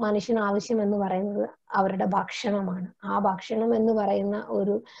അധികം മനുഷ്യന് ആവശ്യം എന്ന് പറയുന്നത് അവരുടെ ഭക്ഷണമാണ്. ആ ഭക്ഷണം എന്ന് പറയുന്ന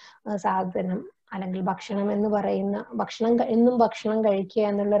ഒരു സാധനം, അല്ലെങ്കിൽ ഭക്ഷണം എന്ന് പറയുന്ന എന്നും ഭക്ഷണം കഴിക്കുക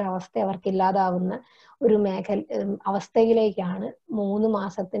എന്നുള്ളൊരു അവസ്ഥ അവർക്ക് ഇല്ലാതാവുന്ന ഒരു അവസ്ഥയിലേക്കാണ് 3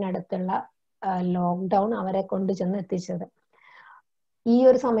 മാസത്തിനടുത്തുള്ള ലോക്ക്ഡൗൺ അവരെ കൊണ്ട് ചെന്ന് എത്തിച്ചത്. ഈ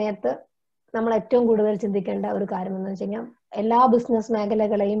ഒരു സമയത്ത് നമ്മൾ ഏറ്റവും കൂടുതൽ ചിന്തിക്കേണ്ട ഒരു കാര്യം എന്ന് വെച്ച് കഴിഞ്ഞാൽ എല്ലാ ബിസിനസ്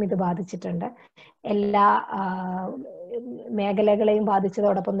മേഖലകളെയും ഇത് ബാധിച്ചിട്ടുണ്ട്. എല്ലാ മേഖലകളെയും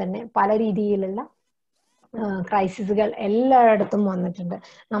ബാധിച്ചതോടൊപ്പം തന്നെ പല രീതിയിലുള്ള ക്രൈസിസുകൾ എല്ലായിടത്തും വന്നിട്ടുണ്ട്.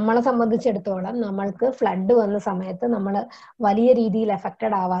 നമ്മളെ സംബന്ധിച്ചിടത്തോളം നമ്മൾക്ക് ഫ്ലഡ് വന്ന സമയത്ത് നമ്മൾ വലിയ രീതിയിൽ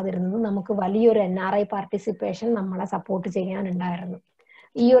എഫക്റ്റഡ് ആവാതിരുന്നത് നമുക്ക് വലിയൊരു NRI പാർട്ടിസിപ്പേഷൻ നമ്മളെ സപ്പോർട്ട് ചെയ്യാനുണ്ടായിരുന്നു.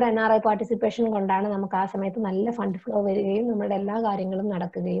 ഈ ഒരു NRI പാർട്ടിസിപ്പേഷൻ കൊണ്ടാണ് നമുക്ക് ആ സമയത്ത് നല്ല ഫണ്ട് ഫ്ലോ വരികയും നമ്മുടെ എല്ലാ കാര്യങ്ങളും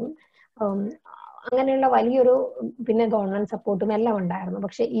നടക്കുകയും അങ്ങനെയുള്ള വലിയൊരു പിന്നെ ഗവൺമെന്റ് സപ്പോർട്ടും എല്ലാം ഉണ്ടായിരുന്നു.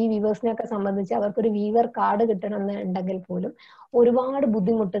 പക്ഷെ ഈ വീവേഴ്സിനെയൊക്കെ സംബന്ധിച്ച് അവർക്കൊരു വീവർ കാർഡ് കിട്ടണമെന്നുണ്ടെങ്കിൽ പോലും ഒരുപാട്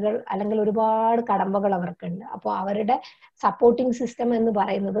ബുദ്ധിമുട്ടുകൾ അല്ലെങ്കിൽ ഒരുപാട് കടമ്പകൾ അവർക്കുണ്ട്. അപ്പോൾ അവരുടെ സപ്പോർട്ടിംഗ് സിസ്റ്റം എന്ന്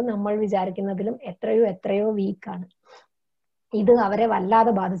പറയുന്നത് നമ്മൾ വിചാരിക്കുന്നതിലും എത്രയോ വീക്കാണ്. ഇത് അവരെ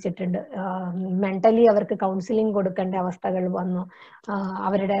വല്ലാതെ ബാധിച്ചിട്ടുണ്ട്. മെന്റലി അവർക്ക് കൗൺസിലിംഗ് കൊടുക്കേണ്ട അവസ്ഥകൾ വന്നു.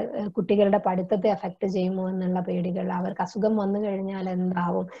 അവരുടെ കുട്ടികളുടെ പഠിത്തത്തെ അഫക്റ്റ് ചെയ്യുമോ എന്നുള്ള പേടികൾ, അവർക്ക് അസുഖം വന്നു കഴിഞ്ഞാൽ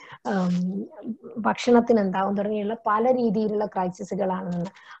എന്താവും, ഭക്ഷണത്തിന് എന്താവും തുടങ്ങിയുള്ള പല രീതിയിലുള്ള ക്രൈസിസുകളാണ്.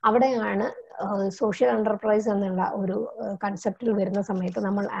 അവിടെയാണ് സോഷ്യൽ എന്റർപ്രൈസ് എന്നുള്ള ഒരു കൺസെപ്റ്റിൽ വരുന്ന സമയത്ത്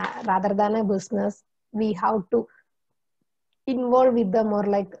നമ്മൾ rather than A business we have to involve with dum, or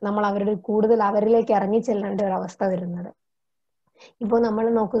like നമ്മൾ അവരുടെ കൂടുതൽ അവരിലേക്ക് ഇറങ്ങി ചെല്ലേണ്ട ഒരു അവസ്ഥ വരുന്നത്. ഇപ്പോൾ നമ്മൾ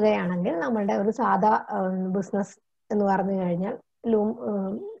നോക്കുകയാണെങ്കിൽ നമ്മളുടെ ഒരു സാധാ ബിസിനസ് എന്ന് പറഞ്ഞു കഴിഞ്ഞാൽ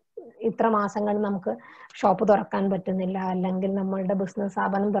ഇത്ര മാസങ്ങൾ നമുക്ക് ഷോപ്പ് തുറക്കാൻ പറ്റുന്നില്ല, അല്ലെങ്കിൽ നമ്മളുടെ ബിസിനസ്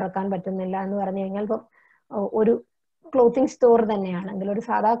സ്ഥാപനം തുറക്കാൻ പറ്റുന്നില്ല എന്ന് പറഞ്ഞു കഴിഞ്ഞാൽ ഇപ്പം ഒരു ക്ലോത്തിങ് സ്റ്റോർ തന്നെയാണെങ്കിൽ ഒരു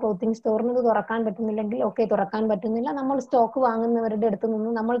സാധാ ക്ലോത്തിങ് സ്റ്റോറിന് ഇത് തുറക്കാൻ പറ്റുന്നില്ലെങ്കിൽ ഓക്കെ, തുറക്കാൻ പറ്റുന്നില്ല, നമ്മൾ സ്റ്റോക്ക് വാങ്ങുന്നവരുടെ അടുത്ത്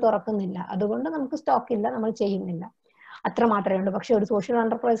നിന്ന് നമ്മൾ തുറക്കുന്നില്ല, അതുകൊണ്ട് നമുക്ക് സ്റ്റോക്ക് ഇല്ല, നമ്മൾ ചെയ്യുന്നില്ല, അത്ര മാത്രമേ ഉള്ളൂ. പക്ഷെ ഒരു സോഷ്യൽ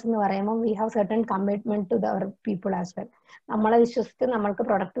എന്റർപ്രൈസ് എന്ന് പറയുമ്പോൾ we have certain commitment to our people as well. നമ്മളെ വിശ്വസിച്ച് നമ്മൾക്ക്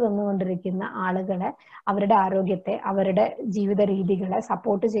പ്രൊഡക്റ്റ് തന്നുകൊണ്ടിരിക്കുന്ന ആളുകളെ, അവരുടെ ആരോഗ്യത്തെ, അവരുടെ ജീവിത രീതികളെ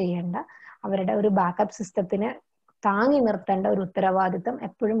സപ്പോർട്ട് ചെയ്യേണ്ട, അവരുടെ ഒരു ബാക്കപ്പ് സിസ്റ്റത്തിനെ താങ്ങി നിർത്തേണ്ട ഒരു ഉത്തരവാദിത്തം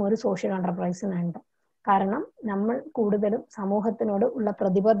എപ്പോഴും ഒരു സോഷ്യൽ എന്റർപ്രൈസിനുണ്ട്. കാരണം നമ്മൾ കൂടുതലും സമൂഹത്തിനോട് ഉള്ള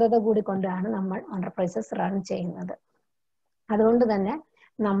പ്രതിബദ്ധത കൂടി കൊണ്ടാണ് നമ്മൾ എന്റർപ്രൈസസ് റൺ ചെയ്യുന്നത്. അതുകൊണ്ട് തന്നെ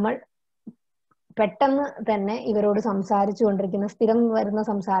നമ്മൾ പെട്ടെന്ന് തന്നെ ഇവരോട് സംസാരിച്ചു കൊണ്ടിരിക്കുന്ന സ്ഥിരം വരുന്ന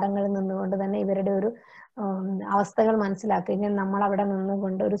സംസാരങ്ങളിൽ നിന്നുകൊണ്ട് തന്നെ ഇവരുടെ ഒരു അവസ്ഥകൾ മനസ്സിലാക്കി കഴിഞ്ഞാൽ നമ്മൾ അവിടെ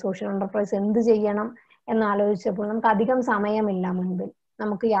നിന്നുകൊണ്ട് ഒരു സോഷ്യൽ എന്റർപ്രൈസ് എന്ത് ചെയ്യണം എന്നാലോചിച്ചപ്പോൾ നമുക്ക് അധികം സമയമില്ല മുൻപിൽ.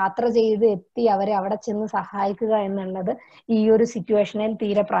 നമുക്ക് യാത്ര ചെയ്ത് എത്തി അവരെ അവിടെ ചെന്ന് സഹായിക്കുക എന്നുള്ളത് ഈ ഒരു സിറ്റുവേഷനിൽ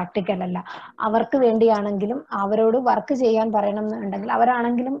തീരെ പ്രാക്ടിക്കൽ അല്ല. അവർക്ക് വേണ്ടിയാണെങ്കിലും അവരോട് വർക്ക് ചെയ്യാൻ പറയണം എന്നുണ്ടെങ്കിൽ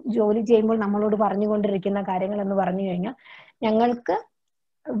അവരാണെങ്കിലും ജോലി ചെയ്യുമ്പോൾ നമ്മളോട് പറഞ്ഞുകൊണ്ടിരിക്കുന്ന കാര്യങ്ങൾ എന്ന് പറഞ്ഞു കഴിഞ്ഞാൽ, ഞങ്ങൾക്ക്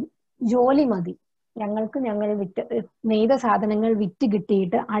ജോലി മതി, ഞങ്ങൾക്ക് ഞങ്ങൾ നെയ്ത സാധനങ്ങൾ വിറ്റ്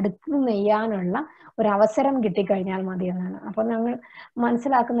കിട്ടിയിട്ട് അടുത്ത് നെയ്യാനുള്ള ഒരു അവസരം കിട്ടിക്കഴിഞ്ഞാൽ മതി എന്നാണ്. അപ്പൊ ഞങ്ങൾ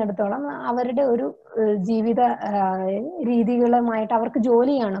മനസ്സിലാക്കുന്നിടത്തോളം അവരുടെ ഒരു ജീവിത രീതികളുമായിട്ട് അവർക്ക്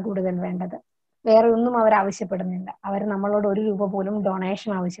ജോലിയാണ് കൂടുതൽ വേണ്ടത്, വേറെ ഒന്നും അവർ ആവശ്യപ്പെടുന്നില്ല. അവർ നമ്മളോട് ഒരു രൂപ പോലും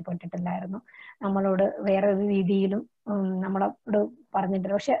ഡൊണേഷൻ ആവശ്യപ്പെട്ടിട്ടില്ലായിരുന്നു, നമ്മളോട് വേറെ ഒരു രീതിയിലും നമ്മളോട്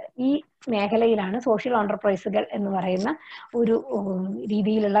പറഞ്ഞിട്ടില്ല. പക്ഷെ ഈ മേഖലയിലാണ് സോഷ്യൽ എന്റർപ്രൈസുകൾ എന്ന് പറയുന്ന ഒരു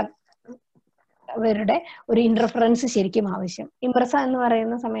രീതിയിലുള്ള അവരുടെ ഒരു ഇന്റർഫറൻസ് ശരിക്കും ആവശ്യം. ഇംപ്രസ എന്ന്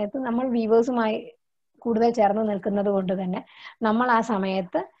പറയുന്ന സമയത്ത് നമ്മൾ വീവേഴ്സുമായി കൂടുതൽ ചേർന്ന് നിൽക്കുന്നത് കൊണ്ട് തന്നെ നമ്മൾ ആ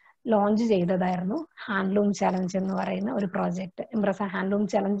സമയത്ത് ലോഞ്ച് ചെയ്തതായിരുന്നു ഹാൻഡ്ലൂം ചലഞ്ച് എന്ന് പറയുന്ന ഒരു പ്രോജക്റ്റ്. ഇംപ്രസ ഹാൻഡ്ലൂം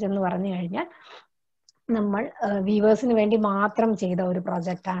ചലഞ്ച് എന്ന് പറഞ്ഞു കഴിഞ്ഞാൽ നമ്മൾ വീവേഴ്സിന് വേണ്ടി മാത്രം ചെയ്ത ഒരു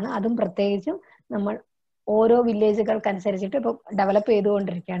പ്രോജക്റ്റ് ആണ്. അതും പ്രത്യേകിച്ചും നമ്മൾ ഓരോ വില്ലേജുകൾക്കനുസരിച്ചിട്ട് ഇപ്പോൾ ഡെവലപ്പ്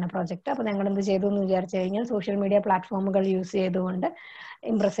ചെയ്തുകൊണ്ടിരിക്കുകയാണ് പ്രോജക്റ്റ്. അപ്പോൾ ഞങ്ങൾ എന്ത് ചെയ്തു എന്ന് വിചാരിച്ചു കഴിഞ്ഞാൽ, സോഷ്യൽ മീഡിയ പ്ലാറ്റ്ഫോമുകൾ യൂസ് ചെയ്തുകൊണ്ട്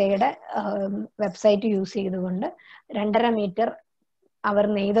ഇംപ്രസയുടെ വെബ്സൈറ്റ് യൂസ് ചെയ്തുകൊണ്ട് 2.5 മീറ്റർ അവർ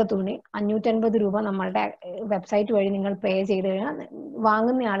നെയ്ത തുണി 550 രൂപ നമ്മളുടെ വെബ്സൈറ്റ് വഴി നിങ്ങൾ പേ ചെയ്ത് കഴിഞ്ഞാൽ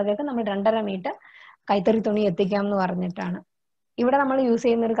വാങ്ങുന്ന ആളുകൾക്ക് നമ്മൾ 2.5 മീറ്റർ കൈത്തറി തുണി എത്തിക്കാം എന്ന് പറഞ്ഞിട്ടാണ്. ഇവിടെ നമ്മൾ യൂസ്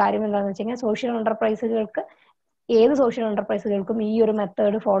ചെയ്യുന്ന ഒരു കാര്യം എന്താണെന്ന് വെച്ച് കഴിഞ്ഞാൽ, സോഷ്യൽ എന്റർപ്രൈസുകൾക്ക് ഏത് സോഷ്യൽ എന്റർപ്രൈസുകൾക്കും ഈ ഒരു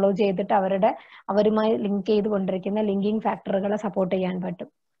മെത്തേഡ് ഫോളോ ചെയ്തിട്ട് അവരുമായി ലിങ്ക് ചെയ്തുകൊണ്ടിരിക്കുന്ന ലിങ്കിങ് ഫാക്ടറുകളെ സപ്പോർട്ട് ചെയ്യാൻ പറ്റും.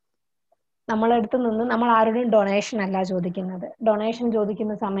 നമ്മളടുത്ത് നിന്ന് നമ്മൾ ആരുടെയും ഡൊണേഷൻ അല്ല ചോദിക്കുന്നത്. ഡൊണേഷൻ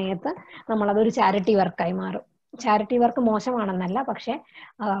ചോദിക്കുന്ന സമയത്ത് നമ്മൾ അതൊരു ചാരിറ്റി വർക്കായി മാറും. ചാരിറ്റി വർക്ക് മോശമാണെന്നല്ല, പക്ഷെ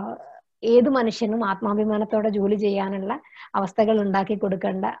ഏത് മനുഷ്യനും ആത്മാഭിമാനത്തോടെ ജോലി ചെയ്യാനുള്ള അവസ്ഥകൾ ഉണ്ടാക്കി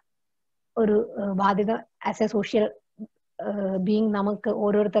കൊടുക്കേണ്ട ഒരു ബാധ്യത ആസ് എ സോഷ്യൽ ബീങ് നമുക്ക്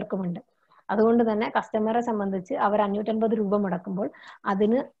ഓരോരുത്തർക്കുമുണ്ട്. അതുകൊണ്ട് തന്നെ കസ്റ്റമറെ സംബന്ധിച്ച് അവർ 550 രൂപ മുടക്കുമ്പോൾ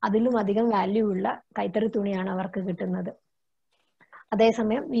അതിലും അധികം വാല്യൂ ഉള്ള കൈത്തറി തുണിയാണ് അവർക്ക് കിട്ടുന്നത്.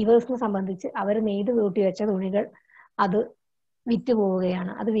 അതേസമയം വീവേഴ്സിനെ സംബന്ധിച്ച് അവർ നെയ്ത് കൂട്ടി വെച്ച തുണികൾ അത്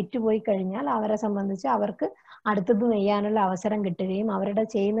വിറ്റുപോവുകയാണ്. അത് വിറ്റുപോയി കഴിഞ്ഞാൽ അവരെ സംബന്ധിച്ച് അവർക്ക് അടുത്തത് നെയ്യാനുള്ള അവസരം കിട്ടുകയും അവരുടെ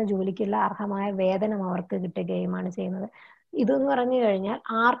ചെയ്യുന്ന ജോലിക്കുള്ള അർഹമായ വേതനം അവർക്ക് കിട്ടുകയുമാണ് ചെയ്യുന്നത്. ഇതെന്ന് പറഞ്ഞു കഴിഞ്ഞാൽ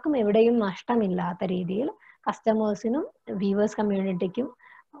ആർക്കും എവിടെയും നഷ്ടമില്ലാത്ത രീതിയിൽ കസ്റ്റമേഴ്സിനും വീവേഴ്സ് കമ്മ്യൂണിറ്റിക്കും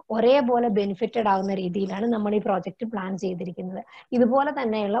ഒരേപോലെ ബെനിഫിറ്റഡ് ആവുന്ന രീതിയിലാണ് നമ്മൾ ഈ പ്രോജക്റ്റ് പ്ലാൻ ചെയ്തിരിക്കുന്നത്. ഇതുപോലെ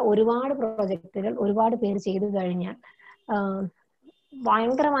തന്നെയുള്ള ഒരുപാട് പ്രോജക്റ്റുകൾ ഒരുപാട് പേര് ചെയ്തു കഴിഞ്ഞാൽ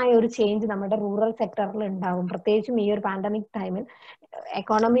ഭയങ്കരമായ ഒരു ചേഞ്ച് നമ്മുടെ റൂറൽ സെക്ടറിൽ ഉണ്ടാകും. പ്രത്യേകിച്ചും ഈ ഒരു പാൻഡമിക് ടൈമിൽ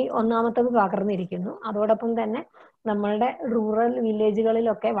എക്കോണമി ഒന്നാമത്തത് തകർന്നിരിക്കുന്നു. അതോടൊപ്പം തന്നെ നമ്മളുടെ റൂറൽ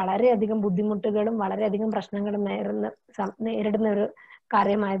വില്ലേജുകളിലൊക്കെ വളരെയധികം ബുദ്ധിമുട്ടുകളും വളരെയധികം പ്രശ്നങ്ങളും നേരിടുന്ന ഒരു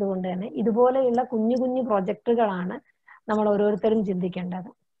കാര്യമായതുകൊണ്ട് തന്നെ ഇതുപോലെയുള്ള കുഞ്ഞു കുഞ്ഞു പ്രോജക്റ്റുകളാണ് നമ്മൾ ഓരോരുത്തരും ചിന്തിക്കേണ്ടത്.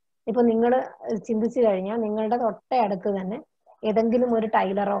 ഇപ്പൊ നിങ്ങൾ ചിന്തിച്ചു കഴിഞ്ഞാൽ നിങ്ങളുടെ തൊട്ടടുത്ത് തന്നെ ഏതെങ്കിലും ഒരു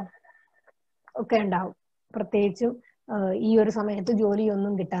ടൈലറോ ഒക്കെ ഉണ്ടാവും, പ്രത്യേകിച്ചും ഈ ഒരു സമയത്ത്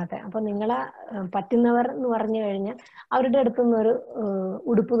ജോലിയൊന്നും കിട്ടാത്ത. അപ്പൊ നിങ്ങളെ പറ്റുന്നവർ എന്ന് പറഞ്ഞു കഴിഞ്ഞാൽ അവരുടെ അടുത്തുനിന്ന് ഒരു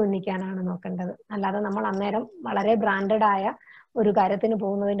ഉടുപ്പ് തുന്നിക്കാനാണ് നോക്കേണ്ടത്. അല്ലാതെ നമ്മൾ അന്നേരം വളരെ ബ്രാൻഡഡ് ആയ ഒരു കാര്യത്തിന്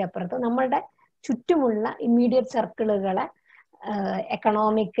പോകുന്നതിന്റെ അപ്പുറത്ത് നമ്മളുടെ ചുറ്റുമുള്ള ഇമ്മീഡിയറ്റ് സർക്കിളുകളെ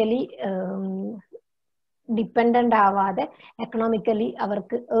എക്കണോമിക്കലി ഡിപ്പെൻഡന്റ് ആവാതെ എക്കണോമിക്കലി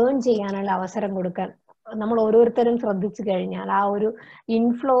അവർക്ക് ഏൺ ചെയ്യാനുള്ള അവസരം കൊടുക്കാൻ നമ്മൾ ഓരോരുത്തരും ശ്രദ്ധിച്ചു കഴിഞ്ഞാൽ, ആ ഒരു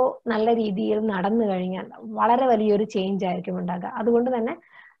ഇൻഫ്ലോ നല്ല രീതിയിൽ നടന്നു കഴിഞ്ഞാൽ വളരെ വലിയൊരു ചേഞ്ച് ആയിരിക്കും ഉണ്ടാകുക. അതുകൊണ്ട് തന്നെ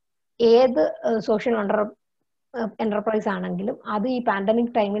ഏത് സോഷ്യൽ എന്റർപ്രൈസ് ആണെങ്കിലും അത് ഈ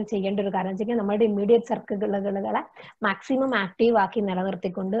പാൻഡമിക് ടൈമിൽ ചെയ്യേണ്ട ഒരു കാര്യം വെച്ചാൽ നമ്മുടെ ഇമ്മീഡിയറ്റ് സർക്കിളുകളെ മാക്സിമം ആക്റ്റീവ് ആക്കി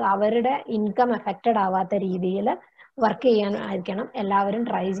നിലനിർത്തിക്കൊണ്ട് അവരുടെ ഇൻകം എഫക്റ്റഡ് ആവാത്ത രീതിയിൽ വർക്ക് ചെയ്യാനായിരിക്കണം എല്ലാവരും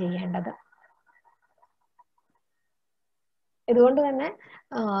ട്രൈ ചെയ്യേണ്ടത്. ഇതുകൊണ്ട് തന്നെ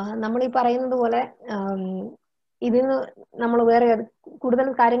നമ്മൾ ഈ പറയുന്നത് പോലെ ഇതിന് നമ്മൾ വേറെ കൂടുതൽ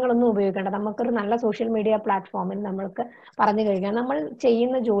കാര്യങ്ങളൊന്നും ഉപയോഗിക്കേണ്ട. നമുക്കൊരു നല്ല സോഷ്യൽ മീഡിയ പ്ലാറ്റ്ഫോമിൽ നമ്മൾക്ക് പറഞ്ഞു കഴിഞ്ഞാൽ നമ്മൾ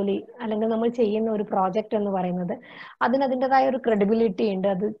ചെയ്യുന്ന ജോലി അല്ലെങ്കിൽ നമ്മൾ ചെയ്യുന്ന ഒരു പ്രോജക്റ്റ് എന്ന് പറയുന്നത് അതിൻ്റെതായ ഒരു ക്രെഡിബിലിറ്റി ഉണ്ട്.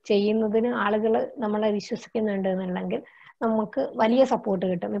 അത് ചെയ്യുന്നതിന് ആളുകൾ നമ്മളെ വിശ്വസിക്കുന്നുണ്ട് എന്നുണ്ടെങ്കിൽ നമുക്ക് വലിയ സപ്പോർട്ട്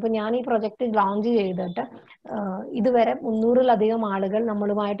കിട്ടും. ഇപ്പൊ ഞാൻ ഈ പ്രൊജക്ട് ലോഞ്ച് ചെയ്തിട്ട് ഇതുവരെ 300-ലധികം ആളുകൾ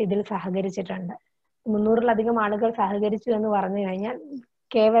നമ്മളുമായിട്ട് ഇതിൽ സഹകരിച്ചിട്ടുണ്ട്. 300-ലധികം ആളുകൾ സഹകരിച്ചു എന്ന് പറഞ്ഞു കഴിഞ്ഞാൽ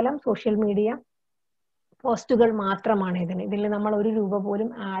കേവലം സോഷ്യൽ മീഡിയ പോസ്റ്റുകൾ മാത്രമാണ് ഇതിൽ നമ്മൾ ഒരു രൂപ പോലും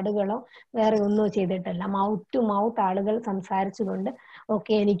ആഡുകളോ വേറെ ഒന്നും ചെയ്തിട്ടില്ല. മൗത്ത് ടു മൗത്ത് ആളുകൾ സംസാരിച്ചുകൊണ്ട്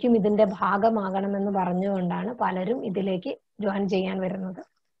ഓക്കെ എനിക്കും ഇതിന്റെ ഭാഗമാകണമെന്ന് പറഞ്ഞുകൊണ്ടാണ് പലരും ഇതിലേക്ക് ജോയിൻ ചെയ്യാൻ വരുന്നത്.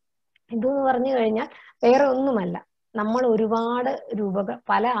 ഇതെന്ന് പറഞ്ഞു കഴിഞ്ഞാൽ വേറെ ഒന്നുമല്ല, നമ്മൾ ഒരുപാട് രൂപകൾ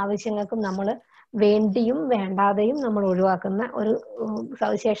പല ആവശ്യങ്ങൾക്കും നമ്മൾ വേണ്ടിയും വേണ്ടാതെയും നമ്മൾ ഒഴിവാക്കുന്ന ഒരു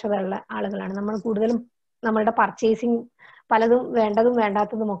സവിശേഷതയുള്ള ആളുകളാണ്. നമ്മൾ കൂടുതലും നമ്മളുടെ പർച്ചേസിങ് പലതും വേണ്ടതും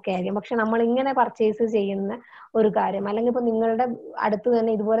വേണ്ടാത്തതും ഒക്കെ ആയിരിക്കും. പക്ഷെ നമ്മൾ ഇങ്ങനെ പർച്ചേസ് ചെയ്യുന്ന ഒരു കാര്യം, അല്ലെങ്കിൽ ഇപ്പൊ നിങ്ങളുടെ അടുത്ത്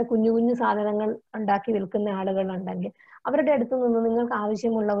തന്നെ ഇതുപോലെ കുഞ്ഞു കുഞ്ഞു സാധനങ്ങൾ ഉണ്ടാക്കി വിൽക്കുന്ന ആളുകളുണ്ടെങ്കിൽ അവരുടെ അടുത്ത് നിന്ന് നിങ്ങൾക്ക്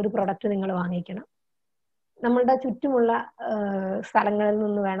ആവശ്യമുള്ള ഒരു പ്രൊഡക്റ്റ് നിങ്ങൾ വാങ്ങിക്കണം. നമ്മളുടെ ചുറ്റുമുള്ള സ്ഥലങ്ങളിൽ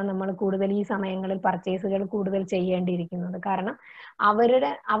നിന്ന് വേണം നമ്മൾ കൂടുതൽ ഈ സമയങ്ങളിൽ പർച്ചേസുകൾ കൂടുതൽ ചെയ്യേണ്ടിയിരിക്കുന്നത്. കാരണം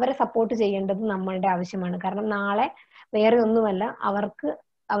അവരെ സപ്പോർട്ട് ചെയ്യേണ്ടത് നമ്മളുടെ ആവശ്യമാണ്. കാരണം നാളെ വേറെ ഒന്നുമല്ല,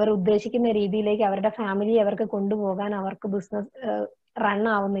 അവർ ഉദ്ദേശിക്കുന്ന രീതിയിലേക്ക് അവരുടെ ഫാമിലി അവർക്ക് കൊണ്ടുപോകാൻ അവർക്ക് ബിസിനസ് റൺ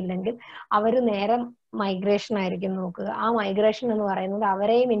ആവുന്നില്ലെങ്കിൽ അവർ നേരെ മൈഗ്രേഷൻ ആയിരിക്കും നോക്കുക. ആ മൈഗ്രേഷൻ എന്ന് പറയുന്നത്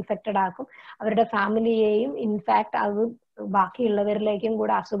അവരെയും ഇൻഫെക്റ്റഡ് ആക്കും, അവരുടെ ഫാമിലിയെയും. ഇൻഫാക്ട് അത് ബാക്കിയുള്ളവരിലേക്കും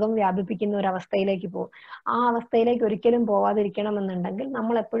കൂടെ അസുഖം വ്യാപിപ്പിക്കുന്ന ഒരു അവസ്ഥയിലേക്ക് പോകും. ആ അവസ്ഥയിലേക്ക് ഒരിക്കലും പോവാതിരിക്കണം എന്നുണ്ടെങ്കിൽ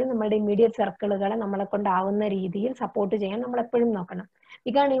നമ്മൾ എപ്പോഴും നമ്മുടെ ഇമ്മീഡിയറ്റ് സർക്കിളുകളെ നമ്മളെ കൊണ്ടാവുന്ന രീതിയിൽ സപ്പോർട്ട് ചെയ്യാൻ നമ്മൾ എപ്പോഴും നോക്കണം.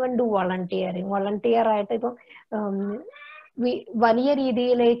 We can even do volunteering. Volunteer ആയിട്ട് ഇപ്പം വലിയ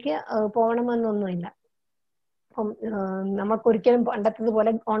രീതിയിലേക്ക് പോകണമെന്നൊന്നുമില്ല. അപ്പം നമുക്കൊരിക്കലും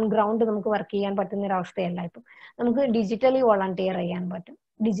പണ്ടത്തതുപോലെ ഓൺ ഗ്രൗണ്ട് നമുക്ക് വർക്ക് ചെയ്യാൻ പറ്റുന്ന ഒരു അവസ്ഥയല്ല. ഇപ്പം നമുക്ക് ഡിജിറ്റലി വോളണ്ടിയർ ചെയ്യാൻ പറ്റും.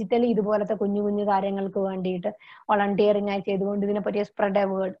 ഡിജിറ്റലി ഇതുപോലത്തെ കുഞ്ഞു കുഞ്ഞു കാര്യങ്ങൾക്ക് വേണ്ടിയിട്ട് വോളണ്ടിയറിംഗ് ആയി ചെയ്തുകൊണ്ട് ഇതിനെപ്പറ്റിയ സ്പ്രെഡ് എ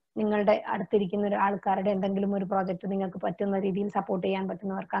വേർഡ്, നിങ്ങളുടെ അടുത്തിരിക്കുന്ന ഒരു ആൾക്കാരുടെ എന്തെങ്കിലും ഒരു പ്രോജക്റ്റ് നിങ്ങൾക്ക് പറ്റുന്ന രീതിയിൽ സപ്പോർട്ട് ചെയ്യാൻ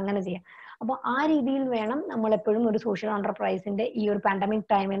പറ്റുന്നവർക്ക് അങ്ങനെ ചെയ്യാം. അപ്പോൾ ആ രീതിയിൽ വേണം നമ്മൾ എപ്പോഴും ഒരു സോഷ്യൽ എന്റർപ്രൈസിന്റെ ഈ ഒരു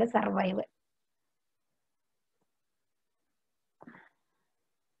പാൻഡമിക് ടൈമിൽ സർവൈവ്.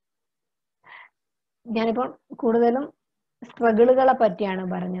 ഞാനിപ്പോൾ കൂടുതലും സ്ട്രഗിളുകളെ പറ്റിയാണ്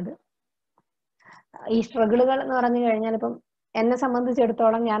പറഞ്ഞത്. ഈ സ്ട്രഗിളുകൾ എന്ന് പറഞ്ഞു കഴിഞ്ഞാൽ ഇപ്പം എന്നെ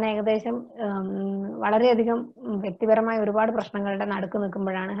സംബന്ധിച്ചിടത്തോളം ഞാൻ ഏകദേശം വളരെയധികം വ്യക്തിപരമായ ഒരുപാട് പ്രശ്നങ്ങളുടെ നടുക്ക്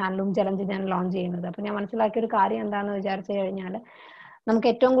നിൽക്കുമ്പോഴാണ് ഹാൻഡ്ലൂം ചലഞ്ച് ഞാൻ ലോഞ്ച് ചെയ്യുന്നത്. അപ്പൊ ഞാൻ മനസ്സിലാക്കിയ ഒരു കാര്യം എന്താണെന്ന് വിചാരിച്ചു കഴിഞ്ഞാൽ, നമുക്ക്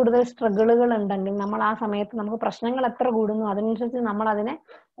ഏറ്റവും കൂടുതൽ സ്ട്രഗിളുകൾ ഉണ്ടെങ്കിൽ നമ്മൾ ആ സമയത്ത് നമുക്ക് പ്രശ്നങ്ങൾ എത്ര കൂടുന്നു അതിനനുസരിച്ച് നമ്മൾ അതിനെ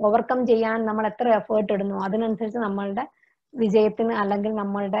ഓവർകം ചെയ്യാൻ നമ്മൾ എത്ര എഫേർട്ട് ഇടുന്നു അതിനനുസരിച്ച് നമ്മളുടെ വിജയത്തിന് അല്ലെങ്കിൽ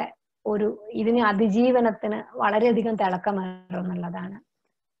നമ്മളുടെ ഒരു ഇതിന് അതിജീവനത്തിന് വളരെയധികം തിളക്കമേറുന്നുള്ളതാണ്.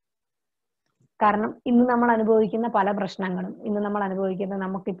 കാരണം ഇന്ന് നമ്മൾ അനുഭവിക്കുന്ന പല പ്രശ്നങ്ങളും, ഇന്ന് നമ്മൾ അനുഭവിക്കുന്ന,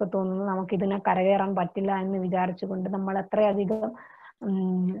 നമുക്കിപ്പോ തോന്നുന്നു നമുക്ക് ഇതിനെ കരകയറാൻ പറ്റില്ല എന്ന് വിചാരിച്ചുകൊണ്ട് നമ്മൾ എത്രയധികം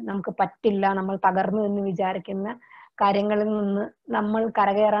നമുക്ക് പറ്റില്ല, നമ്മൾ തകർന്നു എന്ന് വിചാരിക്കുന്ന കാര്യങ്ങളിൽ നിന്ന് നമ്മൾ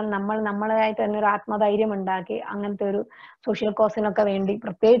കരകയറാൻ നമ്മളായിട്ട് തന്നെ ഒരു ആത്മധൈര്യം ഉണ്ടാക്കി അങ്ങനത്തെ ഒരു സോഷ്യൽ കോസിനൊക്കെ വേണ്ടി,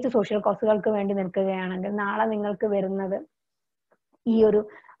 പ്രത്യേകിച്ച് സോഷ്യൽ കോസുകൾക്ക് വേണ്ടി നിൽക്കുകയാണെങ്കിൽ നാളെ നിങ്ങൾക്ക് വരുന്നത് ഈ ഒരു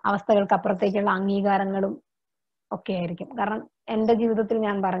അവസ്ഥകൾക്ക് അപ്പുറത്തേക്കുള്ള അംഗീകാരങ്ങളും ഒക്കെ ആയിരിക്കും. കാരണം എന്റെ ജീവിതത്തിൽ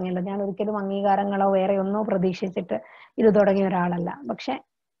ഞാൻ പറഞ്ഞല്ലോ, ഞാൻ ഒരിക്കലും അംഗീകാരങ്ങളോ വേറെ ഒന്നോ പ്രതീക്ഷിച്ചിട്ട് ഇത് തുടങ്ങിയ ഒരാളല്ല. പക്ഷെ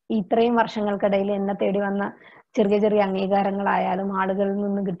ഇത്രയും വർഷങ്ങൾക്കിടയിൽ എന്നെ തേടി വന്ന ചെറിയ ചെറിയ അംഗീകാരങ്ങളായാലും ആളുകളിൽ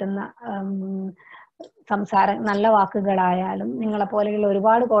നിന്ന് കിട്ടുന്ന സംസാരം, നല്ല വാക്കുകളായാലും, നിങ്ങളെ പോലെയുള്ള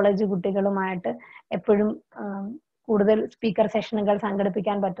ഒരുപാട് കോളേജ് കുട്ടികളുമായിട്ട് എപ്പോഴും കൂടുതൽ സ്പീക്കർ സെഷനുകൾ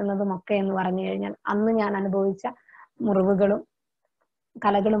സംഘടിപ്പിക്കാൻ പറ്റുന്നതും ഒക്കെ എന്ന് പറഞ്ഞു കഴിഞ്ഞാൽ അന്ന് ഞാൻ അനുഭവിച്ച മുറിവുകളും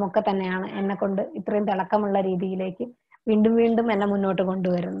കലകളും ഒക്കെ തന്നെയാണ് എന്നെ കൊണ്ട് ഇത്രയും തിളക്കമുള്ള രീതിയിലേക്ക് വീണ്ടും വീണ്ടും എന്നെ മുന്നോട്ട്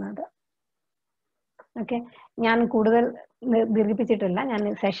കൊണ്ടുവരുന്നത്. ഓക്കെ, ഞാൻ കൂടുതൽ ദീർഘിപ്പിച്ചിട്ടില്ല. ഞാൻ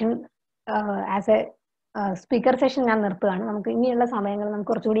session as A speaker session ഞാൻ നിർത്തുകയാണ്. നമുക്ക് ഇനിയുള്ള സമയങ്ങളിൽ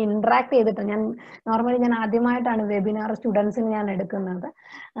നമുക്ക് കുറച്ചുകൂടി ഇന്ററാക്ട് ചെയ്തിട്ട്, ഞാൻ ആദ്യമായിട്ടാണ് വെബിനാർ സ്റ്റുഡൻസിന് ഞാൻ എടുക്കുന്നത്.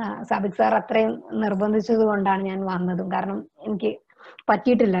 സാബിക് സാർ അത്രയും നിർബന്ധിച്ചത് കൊണ്ടാണ് ഞാൻ വന്നതും, കാരണം എനിക്ക്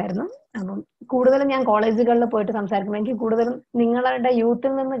പറ്റിയിട്ടില്ലായിരുന്നു. അപ്പം കൂടുതലും ഞാൻ കോളേജുകളിൽ പോയിട്ട് സംസാരിക്കുമ്പോൾ എനിക്ക് കൂടുതലും നിങ്ങളുടെ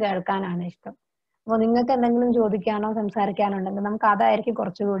യൂത്തിൽ നിന്ന് കേൾക്കാനാണ് ഇഷ്ടം. അപ്പോൾ നിങ്ങൾക്ക് എന്തെങ്കിലും ചോദിക്കാനോ സംസാരിക്കാനോ ഉണ്ടെങ്കിൽ നമുക്ക് അതായിരിക്കും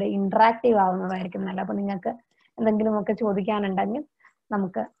കുറച്ചുകൂടി ഇന്ററാക്റ്റീവ് ആവുന്നതായിരിക്കും നല്ലത്. അപ്പൊ നിങ്ങൾക്ക് എന്തെങ്കിലുമൊക്കെ ചോദിക്കാനുണ്ടെങ്കിൽ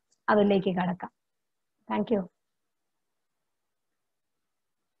നമുക്ക് അതിലേക്ക് കടക്കാം. Thank you.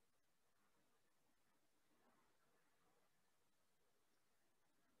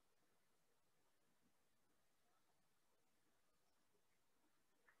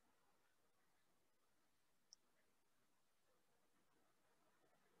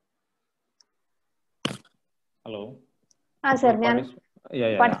 Hello. Sir.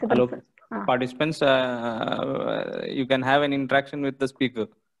 Hello, participants. You can have an interaction with the speaker.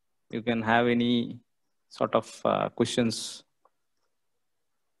 You can have any sort of questions.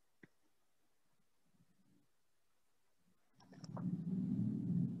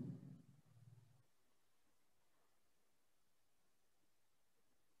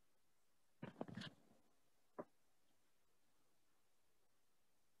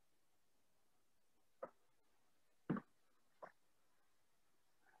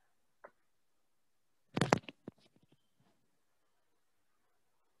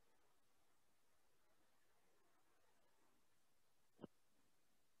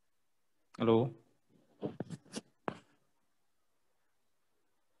 Hello.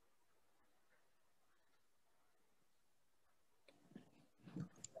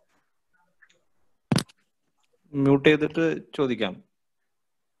 Mute ചെയ്തിട്ട് ചോദിക്കാം.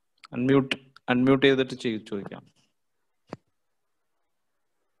 അൺമ്യൂട്ട് ചെയ്തിട്ട് ചോദിക്കാം.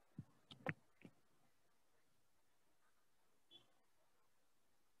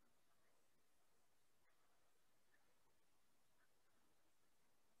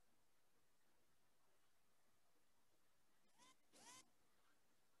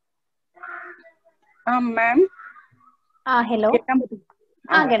 Ma'am hello. കേൾക്കാൻ പറ്റും?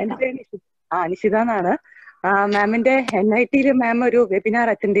 എന്റെ കേൾക്കാം. പേര് നിഷിത എന്നാണ്. മാമിന്റെ NIT മാം ഒരു വെബിനാർ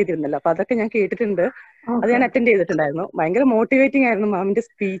അറ്റൻഡ് ചെയ്തിരുന്നല്ലോ, അപ്പൊ അതൊക്കെ ഞാൻ കേട്ടിട്ടുണ്ട്. അത് ഞാൻ അറ്റൻഡ് ചെയ്തിട്ടുണ്ടായിരുന്നു. ഭയങ്കര മോട്ടിവേറ്റിംഗ് ആയിരുന്നു മാമിന്റെ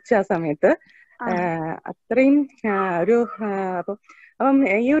സ്പീച്ച് ആ സമയത്ത്. അത്രയും ഒരു അപ്പം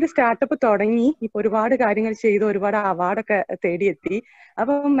ഈ ഒരു സ്റ്റാർട്ടപ്പ് തുടങ്ങി ഇപ്പൊ ഒരുപാട് കാര്യങ്ങൾ ചെയ്ത് ഒരുപാട് അവാർഡൊക്കെ തേടിയെത്തി.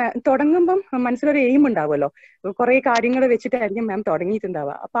 അപ്പം തുടങ്ങുമ്പം മനസ്സിലൊരു എയിം ഉണ്ടാവുമല്ലോ, കുറെ കാര്യങ്ങൾ വെച്ചിട്ടായിരിക്കും മാം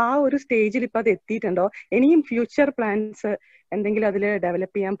തുടങ്ങിയിട്ടുണ്ടാവുക. അപ്പൊ ആ ഒരു സ്റ്റേജിൽ ഇപ്പൊ അത് എത്തിയിട്ടുണ്ടോ? ഇനിയും ഫ്യൂച്ചർ പ്ലാൻസ് എന്തെങ്കിലും അതിൽ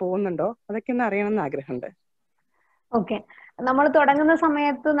ഡെവലപ്പ് ചെയ്യാൻ പോകുന്നുണ്ടോ? അതൊക്കെ ഒന്ന് അറിയണമെന്ന് ആഗ്രഹമുണ്ട്. ഓക്കെ, നമ്മൾ തുടങ്ങുന്ന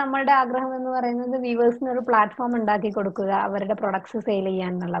സമയത്ത് നമ്മളുടെ ആഗ്രഹം എന്ന് പറയുന്നത് വ്യൂവേഴ്സിന് ഒരു പ്ലാറ്റ്ഫോം ഉണ്ടാക്കി കൊടുക്കുക, അവരുടെ പ്രൊഡക്ട്സ് സെയിൽ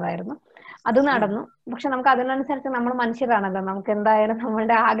ചെയ്യാൻ എന്നുള്ളതായിരുന്നു. അത് നടന്നു. പക്ഷെ നമുക്ക് അതിനനുസരിച്ച് നമ്മൾ മനുഷ്യരാണല്ലോ, നമുക്ക് എന്തായാലും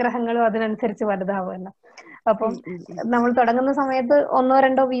നമ്മളുടെ ആഗ്രഹങ്ങളും അതിനനുസരിച്ച് വലുതാവുമല്ലോ. അപ്പം നമ്മൾ തുടങ്ങുന്ന സമയത്ത്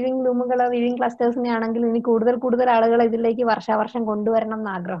 1-2 വീവിംഗ് ലൂമുകളോ വീവിംഗ് ക്ലസ്റ്റേഴ്സിനെ ആണെങ്കിൽ ഇനി കൂടുതൽ ആളുകളെ ഇതിലേക്ക് വർഷാവർഷം കൊണ്ടുവരണം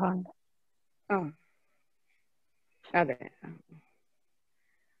എന്ന് ആഗ്രഹമുണ്ട്. അതെ.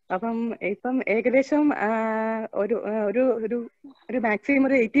 അപ്പം ഇപ്പം ഏകദേശം ഒരു ഒരു ഒരു ഒരു മാക്സിമം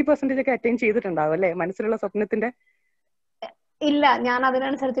ഒരു 80% ഒക്കെ അറ്റൈൻ ചെയ്തിട്ടുണ്ടാവും അല്ലേ മനസ്സിലുള്ള സ്വപ്നത്തിന്റെ? ഇല്ല, ഞാൻ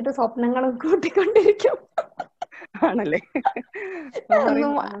അതിനനുസരിച്ചിട്ട് സ്വപ്നങ്ങൾ കൂട്ടിക്കൊണ്ടിരിക്കും. ആണല്ലേ?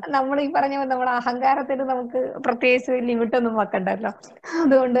 നമ്മൾ ഈ പറഞ്ഞ നമ്മുടെ അഹങ്കാരത്തിന് നമുക്ക് പ്രത്യേകിച്ച് ലിമിറ്റ് ഒന്നും വെക്കണ്ടല്ലോ.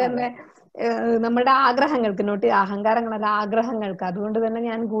 അതുകൊണ്ട് തന്നെ നമ്മുടെ ആഗ്രഹങ്ങൾക്ക്, അഹങ്കാരങ്ങളല്ല, ആഗ്രഹങ്ങൾക്ക്. അതുകൊണ്ട് തന്നെ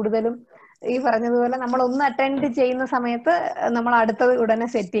ഞാൻ കൂടുതലും ഈ പറഞ്ഞതുപോലെ നമ്മൾ ഒന്ന് അറ്റൻഡ് ചെയ്യുന്ന സമയത്ത് നമ്മൾ അടുത്തത് ഉടനെ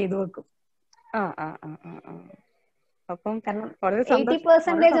സെറ്റ് ചെയ്ത് വെക്കും. കാരണം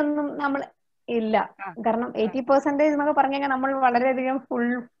 80% ഒന്നും നമ്മൾ ഇല്ല. കാരണം 80% എന്നൊക്കെ പറഞ്ഞു കഴിഞ്ഞാൽ നമ്മൾ വളരെയധികം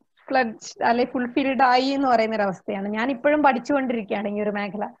ഫ്ലഡ്ജ് അല്ലെ ഫുൾഫിൽഡ് ആയി എന്ന് പറയുന്ന ഒരു അവസ്ഥയാണ്. ഞാൻ ഇപ്പോഴും പഠിച്ചുകൊണ്ടിരിക്കുകയാണ് ഈ ഒരു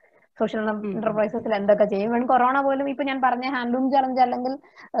മേഖല. സോഷ്യൽ എന്റർപ്രൈസസിൽ എന്തൊക്കെ ചെയ്യും. കൊറോണ പോലും ഇപ്പൊ ഞാൻ പറഞ്ഞ ഹാൻഡ്ലൂം ചലഞ്ച് അല്ലെങ്കിൽ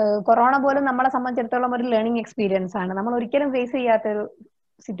കൊറോണ പോലും നമ്മളെ സംബന്ധിച്ചിടത്തോളം ഒരു ലേണിംഗ് എക്സ്പീരിയൻസ് ആണ്. നമ്മൾ ഒരിക്കലും ഫേസ് ചെയ്യാത്തൊരു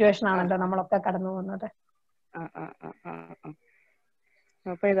സിറ്റുവേഷൻ ആണല്ലോ നമ്മളൊക്കെ കടന്നു പോകുന്നത്.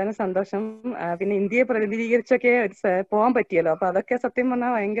 അപ്പൊ ഏതായാലും സന്തോഷം. പിന്നെ ഇന്ത്യയെ പ്രതിനിധീകരിച്ചൊക്കെ പോകാൻ പറ്റിയല്ലോ. അപ്പൊ അതൊക്കെ സത്യം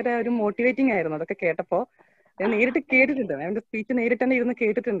പറഞ്ഞാൽ ഭയങ്കര ഒരു മോട്ടിവേറ്റിംഗ് ആയിരുന്നു. അതൊക്കെ കേട്ടപ്പോ ഞാൻ നേരിട്ട് കേട്ടിട്ടുണ്ട്, അവന്റെ സ്പീച്ച് നേരിട്ട് തന്നെ ഇരുന്ന്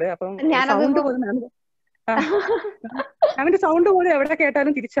കേട്ടിട്ടുണ്ട്. അപ്പം സൗണ്ട് പോലും അവന്റെ സൗണ്ട് പോലും എവിടെ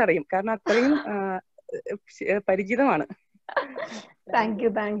കേട്ടാലും തിരിച്ചറിയും, കാരണം അത്രയും പരിചിതമാണ്. Thank you.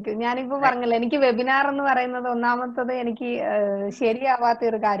 ഞാനിപ്പോ പറഞ്ഞല്ലോ, എനിക്ക് വെബിനാർ എന്ന് പറയുന്നത് ഒന്നാമത്തത് എനിക്ക് ശരിയാവാത്ത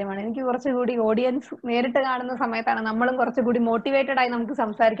ഒരു കാര്യമാണ്. എനിക്ക് കുറച്ചുകൂടി ഓഡിയൻസ് നേരിട്ട് കാണുന്ന സമയത്താണ് നമ്മളും കുറച്ചുകൂടി മോട്ടിവേറ്റഡ് ആയി നമുക്ക്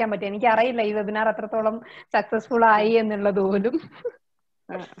സംസാരിക്കാൻ പറ്റും. എനിക്ക് അറിയില്ല ഈ വെബിനാർ അത്രത്തോളം സക്സസ്ഫുൾ ആയി എന്നുള്ളത് പോലും.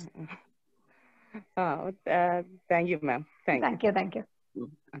 Thank you ma'am. Thank you.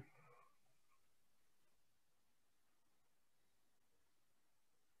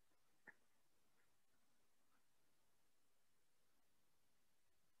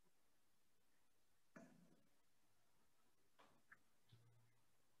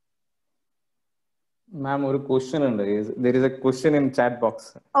 Ma'am, ഒരു question ഉണ്ട്. There is a question in chat box.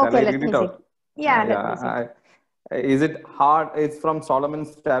 Okay, Shall I let read me it out? check. Yeah, let me check. Is it hard? It's from Solomon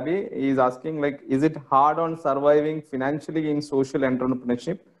Stabby. He's asking, like, is it hard on surviving financially in social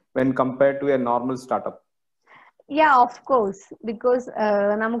entrepreneurship when compared to a normal startup? Yeah, of course. Because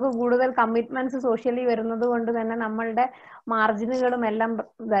നമുക്ക് കൂടുതൽ commitments socially വരുന്നത് കൊണ്ട് തന്നെ നമ്മളുടെ മാർജിനുകളും എല്ലാം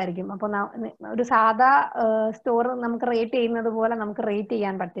ഇതായിരിക്കും. അപ്പൊ ഒരു സാധാ സ്റ്റോർ നമുക്ക് റേറ്റ് ചെയ്യുന്നത് പോലെ നമുക്ക് റേറ്റ്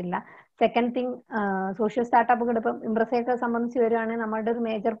ചെയ്യാൻ പറ്റില്ല. സെക്കൻഡ് തിങ്, സോഷ്യൽ സ്റ്റാർട്ടപ്പുകൾ ഇപ്പം ഇംപ്രസയൊക്കെ സംബന്ധിച്ച് വരികയാണെങ്കിൽ നമ്മളുടെ ഒരു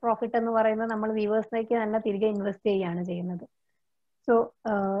മേജർ പ്രോഫിറ്റ് എന്ന് പറയുന്നത് നമ്മൾ വ്യൂവേഴ്സിലേക്ക് തന്നെ തിരികെ ഇൻവെസ്റ്റ് ചെയ്യുകയാണ് ചെയ്യുന്നത്. സോ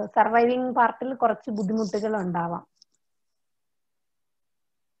സർവൈവിങ് പാർട്ടിൽ കുറച്ച് ബുദ്ധിമുട്ടുകൾ ഉണ്ടാവാം.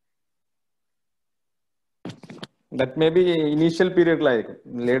 That may be initial period like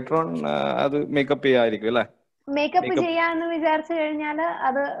later on അത് മേക്കപ്പ് ചെയ്യായിരിക്കും അല്ലേ? മേക്കപ്പ് ചെയ്യാന്ന് വിചാരിച്ചു കഴിഞ്ഞാൽ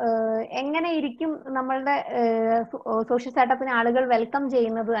അത് എങ്ങനെ ഇരിക്കും നമ്മളുടെ സോഷ്യൽ സ്റ്റാർട്ടപ്പിന് ആളുകൾ വെൽക്കം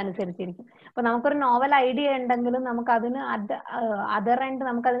ചെയ്യുന്നത് അനുസരിച്ചിരിക്കും. അപ്പൊ നമുക്കൊരു നോവൽ ഐഡിയ ഉണ്ടെങ്കിലും നമുക്ക് അതിന് അതർ എൻഡ്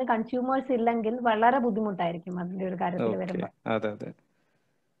നമുക്ക് അതിന് കൺസ്യൂമേഴ്സ് ഇല്ലെങ്കിൽ വളരെ ബുദ്ധിമുട്ടായിരിക്കും അതിന്റെ ഒരു കാര്യത്തിൽ വരുമ്പോൾ. അതെ.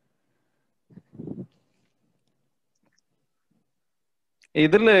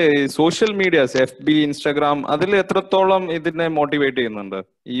 ഇതില് സോഷ്യൽ മീഡിയാസ് FB, ഇൻസ്റ്റാഗ്രാം അതിൽ എത്രത്തോളം ഇതിനെ മോട്ടിവേറ്റ് ചെയ്യുന്നുണ്ട്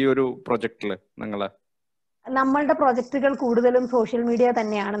ഈ ഒരു പ്രൊജക്ടില് നിങ്ങളെ? നമ്മളുടെ പ്രൊജക്ടുകൾ കൂടുതലും സോഷ്യൽ മീഡിയ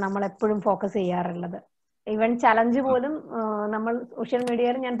തന്നെയാണ് നമ്മൾ എപ്പോഴും ഫോക്കസ് ചെയ്യാറുള്ളത്. ഈവൻ ചലഞ്ച് പോലും നമ്മൾ സോഷ്യൽ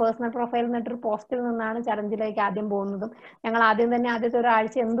മീഡിയയിൽ, ഞാൻ പേഴ്സണൽ പ്രൊഫൈലിൽ നിന്നിട്ടൊരു പോസ്റ്റിൽ നിന്നാണ് ചലഞ്ചിലേക്ക് ആദ്യം പോകുന്നതും. ഞങ്ങൾ ആദ്യത്തെ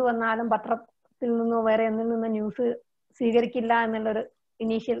ഒരാഴ്ച എന്ത് വന്നാലും പത്രത്തിൽ നിന്നോ വേറെ എന്നിൽ നിന്നോ ന്യൂസ് സ്വീകരിക്കില്ല എന്നുള്ളൊരു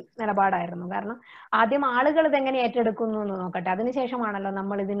ഇനീഷ്യൽ നിലപാടായിരുന്നു. കാരണം ആദ്യം ആളുകൾ ഇതെങ്ങനെ ഏറ്റെടുക്കുന്നു എന്ന് നോക്കട്ടെ, അതിനുശേഷമാണല്ലോ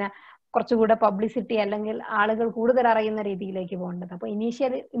നമ്മൾ ഇതിനെ കുറച്ചുകൂടെ പബ്ലിസിറ്റി അല്ലെങ്കിൽ ആളുകൾ കൂടുതൽ അറിയുന്ന രീതിയിലേക്ക് പോകേണ്ടത്. അപ്പൊ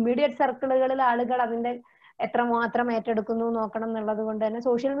ഇമ്മീഡിയറ്റ് സർക്കിളുകളിൽ ആളുകൾ അതിന്റെ എത്രമാത്രം ഏറ്റെടുക്കുന്നു നോക്കണം എന്നുള്ളത് കൊണ്ട് തന്നെ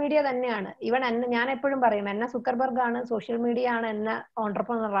സോഷ്യൽ മീഡിയ തന്നെയാണ്. ഈവൻ ഞാൻ എപ്പോഴും പറയും, എന്നെ സുക്കർബർഗ് ആണ്, സോഷ്യൽ മീഡിയ ആണ് എന്നെ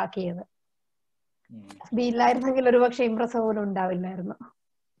ഓൺട്രപ്രനർ ആക്കിയത്. ബി ഇല്ലായിരുന്നെങ്കിൽ ഒരു പക്ഷെ ഇംപ്രസ് പോലും ഉണ്ടാവില്ലായിരുന്നു.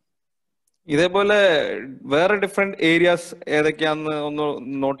 ഇതേപോലെ വേറെ ഡിഫറെന്റ് ഏരിയാസ് ഏതൊക്കെയാന്ന് ഒന്ന്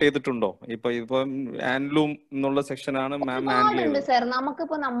നോട്ട് ചെയ്തിട്ടുണ്ടോ? ഇപ്പം ഹാൻഡ്ലൂം എന്നുള്ള സെക്ഷനാണ് മാം ഹാൻഡിൽ ഒരുപാടുണ്ട് ചെയ്തത്. സാർ.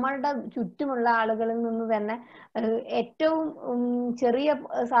 നമുക്കിപ്പോ നമ്മളുടെ ചുറ്റുമുള്ള ആളുകളിൽ നിന്ന് തന്നെ ഏറ്റവും ചെറിയ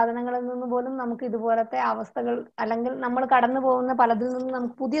സാധനങ്ങളിൽ നിന്ന് പോലും നമുക്ക് ഇതുപോലത്തെ അവസ്ഥകൾ, അല്ലെങ്കിൽ നമ്മൾ കടന്നു പോകുന്ന പലതിൽ നിന്നും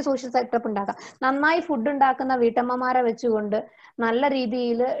നമുക്ക് പുതിയ സോഷ്യൽ സെറ്റപ്പ് ഉണ്ടാക്കാം. നന്നായി ഫുഡ് ഉണ്ടാക്കുന്ന വീട്ടമ്മമാരെ വെച്ചുകൊണ്ട് നല്ല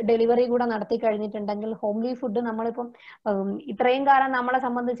രീതിയിൽ ഡെലിവറി കൂടെ നടത്തി കഴിഞ്ഞിട്ടുണ്ടെങ്കിൽ ഹോംലി ഫുഡ് നമ്മളിപ്പം ഇത്രയും കാലം നമ്മളെ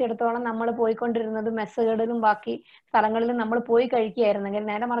സംബന്ധിച്ചിടത്തോളം നമ്മൾ പോയിക്കൊണ്ടിരുന്നത് മെസ്സുകളിലും ബാക്കി സ്ഥലങ്ങളിലും നമ്മൾ പോയി കഴിക്കുകയായിരുന്നെങ്കിൽ,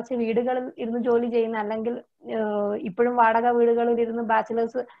 നേരെ മറിച്ച് വീടുകളിൽ ഇരുന്ന് ജോലി ചെയ്യുന്ന, അല്ലെങ്കിൽ ഇപ്പോഴും വാടക വീടുകളിൽ ഇരുന്ന്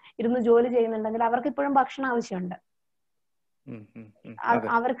ബാച്ചിലേഴ്സ് ഇരുന്ന് ജോലി ചെയ്യുന്നുണ്ടെങ്കിൽ അവർക്ക് ഇപ്പോഴും ഭക്ഷണം ആവശ്യമുണ്ട്.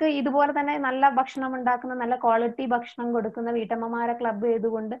 അവർക്ക് ഇതുപോലെ തന്നെ നല്ല ഭക്ഷണം ഉണ്ടാക്കുന്ന, നല്ല ക്വാളിറ്റി ഭക്ഷണം കൊടുക്കുന്ന വീട്ടമ്മമാരെ ക്ലബ്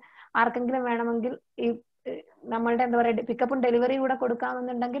ചെയ്തുകൊണ്ട് ആർക്കെങ്കിലും വേണമെങ്കിൽ ഈ നമ്മളുടെ എന്താ പറയുക പിക്കപ്പും ഡെലിവറി കൂടെ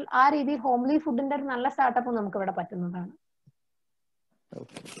കൊടുക്കാമെന്നുണ്ടെങ്കിൽ ആ രീതിയിൽ ഹോംലി ഫുഡിന്റെ ഒരു നല്ല സ്റ്റാർട്ടപ്പ് നമുക്ക് ഇവിടെ പറ്റുന്നതാണ്.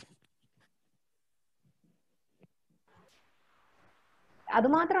 അത്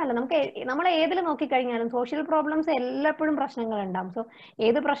മാത്രമല്ല, നമ്മൾ ഏതിൽ നോക്കിക്കഴിഞ്ഞാലും സോഷ്യൽ പ്രോബ്ലംസ് എല്ലായ്പ്പോഴും പ്രശ്നങ്ങൾ ഉണ്ടാവും. സോ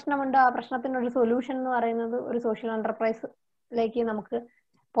ഏത് പ്രശ്നമുണ്ടോ ആ പ്രശ്നത്തിനൊരു സൊല്യൂഷൻ എന്ന് പറയുന്നത് ഒരു സോഷ്യൽ എന്റർപ്രൈസിലേക്ക് നമുക്ക്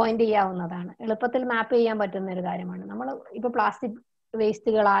പോയിന്റ് ചെയ്യാവുന്നതാണ്. എളുപ്പത്തിൽ മാപ്പ് ചെയ്യാൻ പറ്റുന്ന ഒരു കാര്യമാണ്. നമ്മൾ ഇപ്പൊ പ്ലാസ്റ്റിക്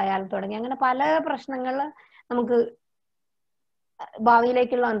വേസ്റ്റുകളായാൽ തുടങ്ങി അങ്ങനെ പല പ്രശ്നങ്ങൾ നമുക്ക്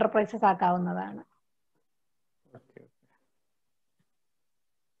ഭാവിയിലേക്കുള്ള എന്റർപ്രൈസസ് ആക്കാവുന്നതാണ്.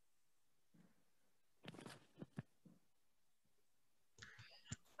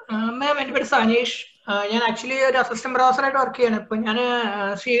 മാം, എൻ്റെ പേര് സനീഷ്. ഞാൻ ആക്ച്വലി ഒരു അസിസ്റ്റന്റ് പ്രൊഫസറായിട്ട് വർക്ക് ചെയ്യാണ്. ഇപ്പൊ ഞാൻ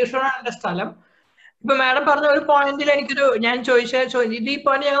ശ്രീകൃഷ്ണനാണ് എൻ്റെ സ്ഥലം. ഇപ്പൊ മാഡം പറഞ്ഞ ഒരു പോയിന്റിൽ ഞാൻ ചോദിച്ച ഇത് ഈ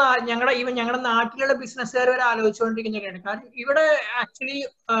പോയിന്റ് ഞങ്ങളുടെ നാട്ടിലുള്ള ബിസിനസ്സുകാർ വരെ ആലോചിച്ചുകൊണ്ടിരിക്കുന്നതാണ്. കാരണം ഇവിടെ ആക്ച്വലി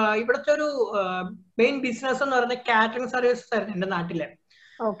ഇവിടുത്തെ ഒരു മെയിൻ ബിസിനസ് എന്ന് പറയുന്നത് കാറ്ററിംഗ് സർവീസസ് ആയിരുന്നു എന്റെ നാട്ടിലെ.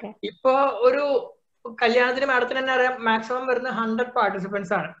 ഇപ്പൊ ഒരു കല്യാണത്തിന് മാഡത്തിന് തന്നെ അറിയാം, മാക്സിമം വരുന്ന 100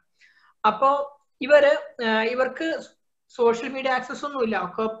 പാർട്ടിസിപ്പൻസ് ആണ്. അപ്പോ ഇവർക്ക് സോഷ്യൽ മീഡിയ ആക്സസ് ഒന്നും ഇല്ല.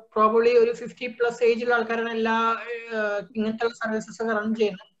 ഒക്കെ പ്രോബബ്ലി ഒരു 50+ ഏജിലുള്ള ആൾക്കാരാണ് എല്ലാ ഇങ്ങനത്തെ സർവീസസ് ഒക്കെ റൺ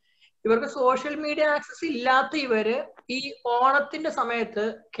ചെയ്യുന്നത്. ഇവർക്ക് സോഷ്യൽ മീഡിയ ആക്സസ് ഇല്ലാത്ത ഇവര് ഈ ഓണത്തിന്റെ സമയത്ത്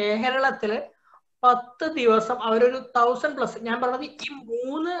കേരളത്തില് 10 ദിവസം അവരൊരു 1000+, ഞാൻ പറഞ്ഞത് ഈ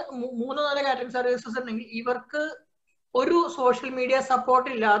മൂന്ന് 4 കാറ്ററിംഗ് സർവീസസ് ഉണ്ടെങ്കിൽ ഇവർക്ക് ഒരു സോഷ്യൽ മീഡിയ സപ്പോർട്ട്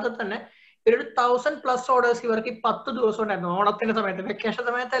ഇല്ലാതെ തന്നെ ഇവരൊരു 1000+ ഓർഡേഴ്സ് ഇവർക്ക് ഈ 10 ദിവസം ഉണ്ടായിരുന്നു ഓണത്തിന്റെ സമയത്ത്. വെക്കേഷൻ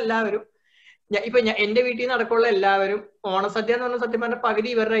സമയത്ത് എല്ലാവരും ഇപ്പൊ എന്റെ വീട്ടിൽ നിന്ന് അടക്കമുള്ള എല്ലാവരും ഓണസദ്യ എന്ന് പറഞ്ഞ സത്യം പറഞ്ഞ പകുതി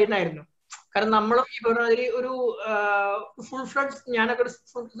ഇവരുടെ കയ്യിലായിരുന്നു. കാരണം നമ്മളും ഈ പറഞ്ഞ ഒരു ഫുൾ ഫ്ലഡ് ഞാനൊക്കെ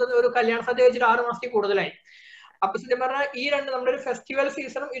ഒരു കല്യാണ സദ്യ വെച്ചിട്ട് 6 മാസത്തിൽ കൂടുതലായി. അപ്പൊ സത്യം പറഞ്ഞാൽ ഈ നമ്മുടെ ഒരു ഫെസ്റ്റിവൽ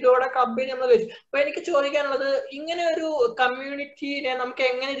സീസണും ഇതോടെ കമ്പനി നമ്മൾ വെച്ചു. അപ്പൊ എനിക്ക് ചോദിക്കാനുള്ളത്, ഇങ്ങനെ ഒരു കമ്മ്യൂണിറ്റിനെ നമുക്ക്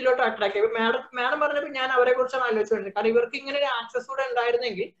എങ്ങനെ ഇതിലോട്ട് അട്രാക്ട് ചെയ്യാം? മാഡം പറഞ്ഞപ്പോൾ ഞാൻ അവരെ കുറിച്ചാണ് ആലോചിച്ചുകൊണ്ടിരുന്നത്. കാരണം ഇവർക്ക് ഇങ്ങനെ ഒരു ആക്സസ് കൂടെ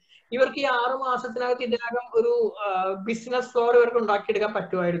ഉണ്ടായിരുന്നെങ്കിൽ ഇവർക്ക് ഈ 6 മാസത്തിനകത്ത് ഇതിനകം ഒരു ബിസിനസ് ഫ്ലോർ ഇവർക്ക് ഉണ്ടാക്കിയെടുക്കാൻ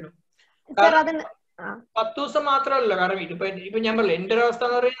പറ്റുമായിരുന്നു. 10 ദിവസം മാത്രമല്ലോ. കാരണം ഇപ്പൊ ഞാൻ പറഞ്ഞില്ല, എന്റെ ഒരു അവസ്ഥ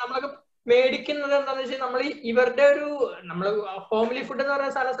എന്ന് പറയുന്നത് നമ്മളൊക്കെ മേടിക്കുന്നത് എന്താണെന്ന് വെച്ചാൽ നമ്മൾ ഇവരുടെ ഒരു ഹോംലി ഫുഡ് എന്ന്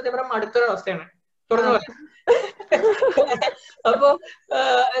പറയുന്ന സാധനം സത്യം പറഞ്ഞാൽ അടുത്തൊരു അവസ്ഥയാണ്. തുറന്നു പറയാം. അപ്പൊ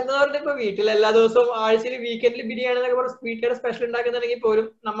എന്താ പറഞ്ഞ ഇപ്പൊ വീട്ടിൽ എല്ലാ ദിവസവും ആഴ്ചയിൽ വീക്കെൻഡിൽ ബിരിയാണി എന്നൊക്കെ പറഞ്ഞ വീട്ടുകാർ സ്പെഷ്യൽ ഉണ്ടാക്കുന്നുണ്ടെങ്കിൽ പോലും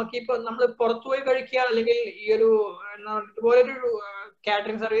നമുക്കിപ്പോ നമ്മൾ പുറത്തു പോയി കഴിക്കുക, അല്ലെങ്കിൽ ഈ ഒരു ഇതുപോലൊരു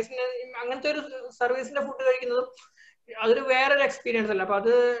കാറ്ററിംഗ് സർവീസിന് അങ്ങനത്തെ ഒരു സർവീസിന്റെ ഫുഡ് കഴിക്കുന്നതും അതൊരു വേറൊരു എക്സ്പീരിയൻസ് അല്ല. അപ്പൊ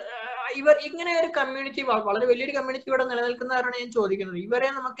അത് ഇങ്ങനെ ഒരു കമ്മ്യൂണിറ്റി, വളരെ വലിയൊരു കമ്മ്യൂണിറ്റി ഇവിടെ നിലനിൽക്കുന്നവരാണ് ഞാൻ ചോദിക്കുന്നത്. ഇവരെ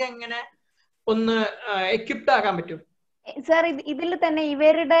നമുക്ക് എങ്ങനെ ഒന്ന് എക്വിപ്ഡ് ആക്കാൻ പറ്റും? സാർ, ഇതിൽ തന്നെ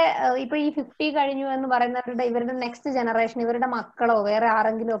ഇവരുടെ ഇപ്പൊ ഈ 50 കഴിഞ്ഞു എന്ന് പറയുന്നവരുടെ ഇവരുടെ നെക്സ്റ്റ് ജനറേഷൻ, ഇവരുടെ മക്കളോ വേറെ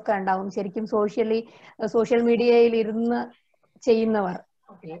ആരെങ്കിലും ഒക്കെ ഉണ്ടാവും ശരിക്കും സോഷ്യൽ മീഡിയയിൽ ഇരുന്ന് ചെയ്യുന്നവർ.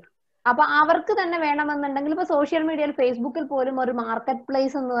 അപ്പൊ അവർക്ക് തന്നെ വേണമെന്നുണ്ടെങ്കിൽ ഇപ്പൊ സോഷ്യൽ മീഡിയയിൽ ഫേസ്ബുക്കിൽ പോലും ഒരു മാർക്കറ്റ്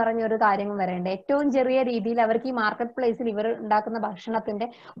പ്ലേസ് എന്ന് പറഞ്ഞ ഒരു കാര്യം വരേണ്ട. ഏറ്റവും ചെറിയ രീതിയിൽ അവർക്ക് ഈ മാർക്കറ്റ് പ്ലേസിൽ ഇവർ ഉണ്ടാക്കുന്ന ഭക്ഷണത്തിന്റെ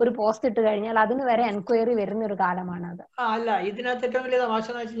ഒരു പോസ്റ്റ് ഇട്ട് കഴിഞ്ഞാൽ അതിന് വരെ എൻക്വയറി വരുന്ന ഒരു കാലമാണ് അത്. അല്ല, ഇതിനകത്ത് ഏറ്റവും വലിയ തമാശ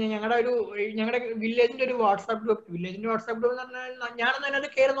എന്ന് വെച്ച് കഴിഞ്ഞാൽ ഞങ്ങളുടെ വില്ലേജിന്റെ ഒരു വാട്സാപ്പ് ഗ്രൂപ്പ് എന്ന് പറഞ്ഞാൽ ഞാനൊന്നും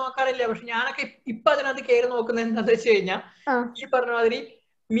അതിനകത്ത് കയറി നോക്കാറില്ല. പക്ഷെ ഞാനൊക്കെ ഇപ്പൊ അതിനകത്ത് കയറി നോക്കുന്നത് എന്താണെന്ന് വെച്ച് കഴിഞ്ഞാൽ ഈ പറഞ്ഞ മാതിരി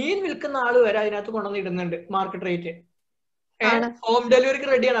മീൻ വിൽക്കുന്ന ആള് വരെ അതിനകത്ത് കൊണ്ടുവന്ന് ഇടുന്നുണ്ട് മാർക്കറ്റ് റേറ്റ്. ഹോം ഡെലിവറിക്ക്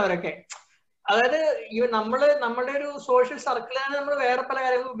റെഡിയാണ് അവരൊക്കെ. അതായത് നമ്മളുടെ ഒരു സോഷ്യൽ സർക്കിളാണ് നമ്മൾ വേറെ പല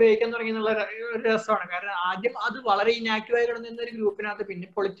കാര്യങ്ങളും ഉപയോഗിക്കാൻ തുടങ്ങി എന്നുള്ള ഒരു രസമാണ്. കാരണം ആദ്യം അത് വളരെ ഇനാക്റ്റീവായി കിടന്നിരുന്ന ഒരു ഗ്രൂപ്പിനകത്ത് പിന്നെ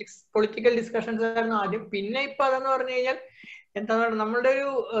പൊളിറ്റിക്കൽ ഡിസ്കഷൻസ് ആയിരുന്നു ആദ്യം. പിന്നെ ഇപ്പൊ അതെന്ന് പറഞ്ഞു കഴിഞ്ഞാൽ എന്താ പറയുക, നമ്മളുടെ ഒരു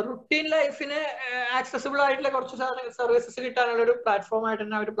റുട്ടീൻ ലൈഫിന് ആക്സസിബിൾ ആയിട്ടുള്ള കുറച്ച് സർവീസസ് കിട്ടാനുള്ള ഒരു പ്ലാറ്റ്ഫോം ആയിട്ട്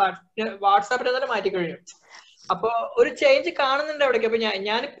തന്നെ അവർ വാട്സാപ്പിൽ തന്നെ മാറ്റിക്കഴിഞ്ഞു. അപ്പൊ ഒരു ചേഞ്ച് കാണുന്നുണ്ട് അവിടേക്ക്. അപ്പൊ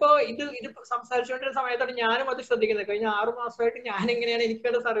ഞാനിപ്പോ ഇത് സംസാരിച്ചുകൊണ്ടിരുന്ന സമയത്താണ് ഞാനും അത് ശ്രദ്ധിക്കുന്നത്. കഴിഞ്ഞ 6 മാസമായിട്ട് ഞാൻ എങ്ങനെയാണ്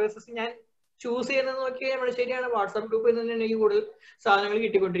എനിക്കുള്ള സർവീസസ് ഞാൻ ചൂസ് ചെയ്യുന്നത് നോക്കിയാൽ നമ്മൾ ശരിയാണ് വാട്സാപ്പ് ഗ്രൂപ്പിൽ നിന്ന് എനിക്ക് കൂടുതൽ സാധനങ്ങൾ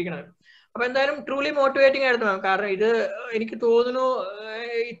കിട്ടിക്കൊണ്ടിരിക്കുന്നത്. അപ്പൊ എന്തായാലും ട്രൂലി മോട്ടിവേറ്റിംഗ് ആയിരുന്നു മാം. കാരണം ഇത് എനിക്ക് തോന്നുന്നു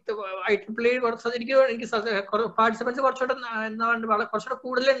IEEE കുറച്ച് എനിക്ക് പാർട്ടിസിപ്പൻസ് കുറച്ചുകൂടെ എന്താ പറയുക കുറച്ചുകൂടെ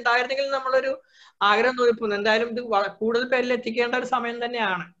കൂടുതൽ ഉണ്ടായിരുന്നെങ്കിൽ നമ്മളൊരു ആഗ്രഹം തോന്നിപ്പോകുന്നു. എന്തായാലും ഇത് കൂടുതൽ പേരിൽ എത്തിക്കേണ്ട ഒരു സമയം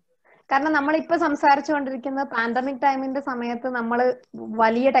തന്നെയാണ്. കാരണം നമ്മളിപ്പോ സംസാരിച്ചുകൊണ്ടിരിക്കുന്ന പാൻഡമിക് ടൈമിന്റെ സമയത്ത് നമ്മൾ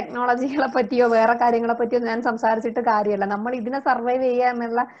വലിയ ടെക്നോളജികളെ പറ്റിയോ വേറെ കാര്യങ്ങളെ പറ്റിയോ ഞാൻ സംസാരിച്ചിട്ട് കാര്യമല്ല. നമ്മൾ ഇതിനെ സർവൈവ് ചെയ്യുക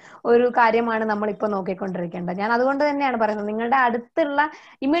എന്നുള്ള ഒരു കാര്യമാണ് നമ്മൾ ഇപ്പൊ നോക്കിക്കൊണ്ടിരിക്കേണ്ടത്. ഞാൻ അതുകൊണ്ട് തന്നെയാണ് പറയുന്നത്, നിങ്ങളുടെ അടുത്തുള്ള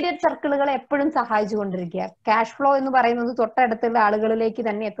ഇമ്മീഡിയറ്റ് സർക്കിളുകളെ എപ്പോഴും സഹായിച്ചുകൊണ്ടിരിക്കുക. ക്യാഷ് ഫ്ലോ എന്ന് പറയുന്നത് തൊട്ടടുത്തുള്ള ആളുകളിലേക്ക്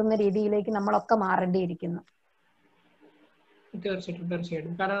തന്നെ എത്തുന്ന രീതിയിലേക്ക് നമ്മളൊക്കെ മാറേണ്ടിയിരിക്കുന്നു.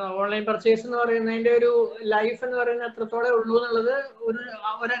 തീർച്ചയായിട്ടും. കാരണം ഓൺലൈൻ പർച്ചേസ് എന്ന് പറയുന്നതിന്റെ ഒരു ലൈഫ് എന്ന് പറയുന്നത് എത്രത്തോളം ഉള്ളൂ എന്നുള്ളത് ഒരു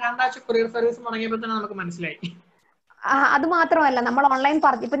 2 ആഴ്ച കൊറിയർ സർവീസ് തുടങ്ങിയപ്പോൾ തന്നെ നമുക്ക് മനസ്സിലായി. അത് മാത്രമല്ല, നമ്മൾ ഓൺലൈൻ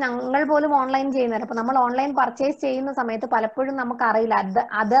ഇപ്പൊ ഞങ്ങൾ പോലും ഓൺലൈൻ ചെയ്യുന്നത്. അപ്പൊ നമ്മൾ ഓൺലൈൻ പർച്ചേസ് ചെയ്യുന്ന സമയത്ത് പലപ്പോഴും നമുക്ക് അറിയില്ല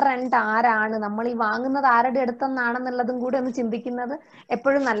അതർ എൻഡ് ആരാണ്, നമ്മൾ ഈ വാങ്ങുന്നത് ആരുടെ അടുത്തെന്നാണെന്നുള്ളതും കൂടി ഒന്ന് ചിന്തിക്കുന്നത്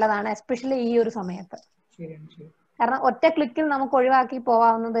എപ്പോഴും നല്ലതാണ്, എസ്പെഷ്യലി ഈ ഒരു സമയത്ത്. കാരണം ഒറ്റ ക്ലിക്കിൽ നമുക്ക് ഒഴിവാക്കി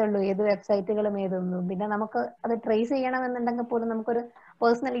പോവാവുന്നതേ ഉള്ളൂ ഏത് വെബ്സൈറ്റുകളും ഏതൊന്നും. പിന്നെ നമുക്ക് അത് ട്രേസ് ചെയ്യണമെന്നുണ്ടെങ്കിൽ പോലും നമുക്കൊരു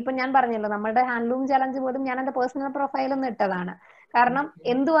പേഴ്സണൽ, ഇപ്പൊ ഞാൻ പറഞ്ഞല്ലോ നമ്മുടെ ഹാൻഡ്ലൂം ചലഞ്ച് പോലും ഞാൻ എന്റെ പേഴ്സണൽ പ്രൊഫൈലിൽ നിന്ന് ഇട്ടതാണ്. കാരണം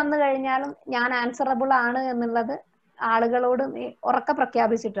എന്ത് വന്നു കഴിഞ്ഞാലും ഞാൻ ആൻസറബിൾ ആണ് എന്നുള്ളത് ആളുകളോട് ഉറക്കെ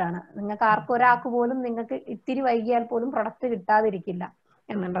പ്രഖ്യാപിച്ചിട്ടാണ്. നിങ്ങൾക്ക് ആർക്കും ഒരാൾക്ക് പോലും നിങ്ങൾക്ക് ഇത്തിരി വൈകിയാൽ പോലും പ്രൊഡക്റ്റ് കിട്ടാതിരിക്കില്ല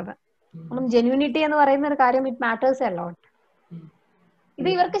എന്നുള്ളത്. അപ്പം ജെന്യൂനിറ്റി എന്ന് പറയുന്ന ഒരു കാര്യം ഇറ്റ് മാറ്റേഴ്സ് എ ലോട്ട്. ഇത്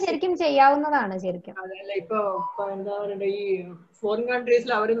ഇവർക്ക് ശരിക്കും ചെയ്യാവുന്നതാണ് ശരിക്കും. അതല്ല ഇപ്പൊ എന്താ പറയുക, ഈ ഫോറിൻ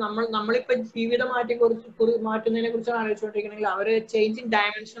കൺട്രീസിൽ അവര് നമ്മളിപ്പോ ജീവിതം മാറ്റുന്നതിനെ കുറിച്ചാണ് ആലോചിച്ചുകൊണ്ടിരിക്കണമെങ്കിൽ അവര് ചേഞ്ചിങ്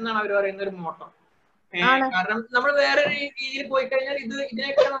ഡയമെൻഷൻ എന്നാണ് അവർ പറയുന്ന ഒരു മോട്ടോ. കാരണം നമ്മൾ വേറെ രീതിയിൽ പോയി കഴിഞ്ഞാൽ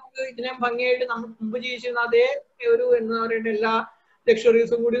ഇതിനൊക്കെ നമുക്ക് ഇതിനെ ഭംഗിയായിട്ട് നമ്മൾ മുമ്പ് ജീവിച്ചിരുന്ന അതേ ഒരു എന്താ പറയുക എല്ലാ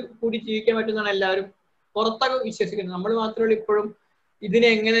ലക്ഷറീസും കൂടി ജീവിക്കാൻ പറ്റുന്നതാണ് എല്ലാവരും പുറത്തൊക്കെ വിശ്വസിക്കുന്നത്. നമ്മൾ മാത്രമല്ല ഇപ്പോഴും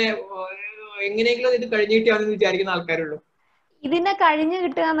എങ്ങനെയെങ്കിലും ഇത് കഴിഞ്ഞു കിട്ടിയാണെന്ന് വിചാരിക്കുന്ന ആൾക്കാരുള്ളൂ. ഇതിനെ കഴിഞ്ഞു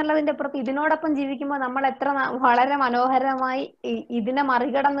കിട്ടുക എന്നുള്ളതിന്റെ അപ്പുറത്ത് ഇതിനോടൊപ്പം ജീവിക്കുമ്പോൾ നമ്മൾ എത്ര വളരെ മനോഹരമായി ഇതിനെ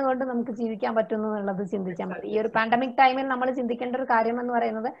മറികടന്നുകൊണ്ട് നമുക്ക് ജീവിക്കാൻ പറ്റുന്നു എന്നുള്ളത് ചിന്തിച്ചാൽ മതി. ഈ ഒരു പാൻഡമിക് ടൈമിൽ നമ്മൾ ചിന്തിക്കേണ്ട ഒരു കാര്യം എന്ന്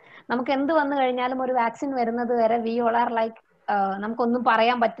പറയുന്നത്, നമുക്ക് എന്ത് വന്നു കഴിഞ്ഞാലും ഒരു വാക്സിൻ വരുന്നത് വരെ വി ഓൾ ആർ ലൈക്ക് നമുക്കൊന്നും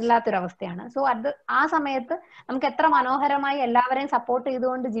പറയാൻ പറ്റില്ലാത്തൊരവസ്ഥയാണ്. സോ ആ സമയത്ത് നമുക്ക് എത്ര മനോഹരമായി എല്ലാവരെയും സപ്പോർട്ട്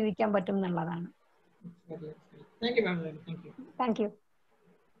ചെയ്തുകൊണ്ട് ജീവിക്കാൻ പറ്റും എന്നുള്ളതാണ്. Thank you.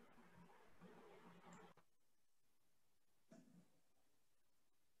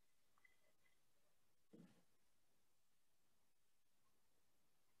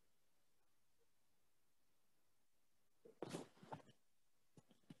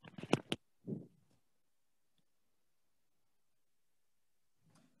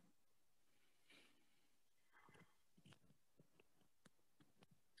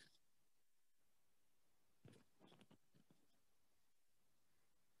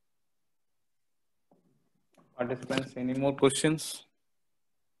 Participants, any more questions?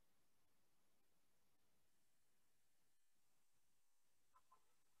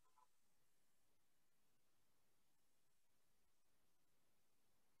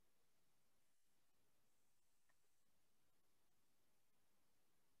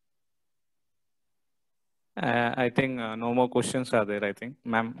 I think no more questions are there, I think.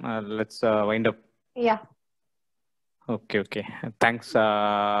 Ma'am, let's wind up. Yeah. Okay. Thanks.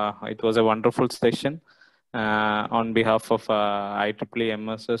 It was a wonderful session. On behalf of IEEE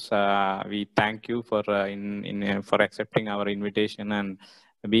MSS, we thank you for for accepting our invitation and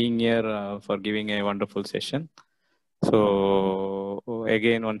being here for giving a wonderful session. So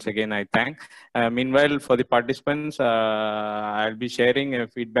once again, I thank. Meanwhile, for the participants, I'll be sharing a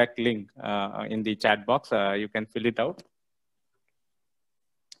feedback link in the chat box. You can fill it out.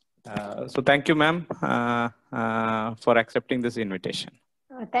 So thank you, ma'am, for accepting this invitation.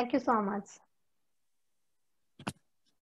 Thank you so much.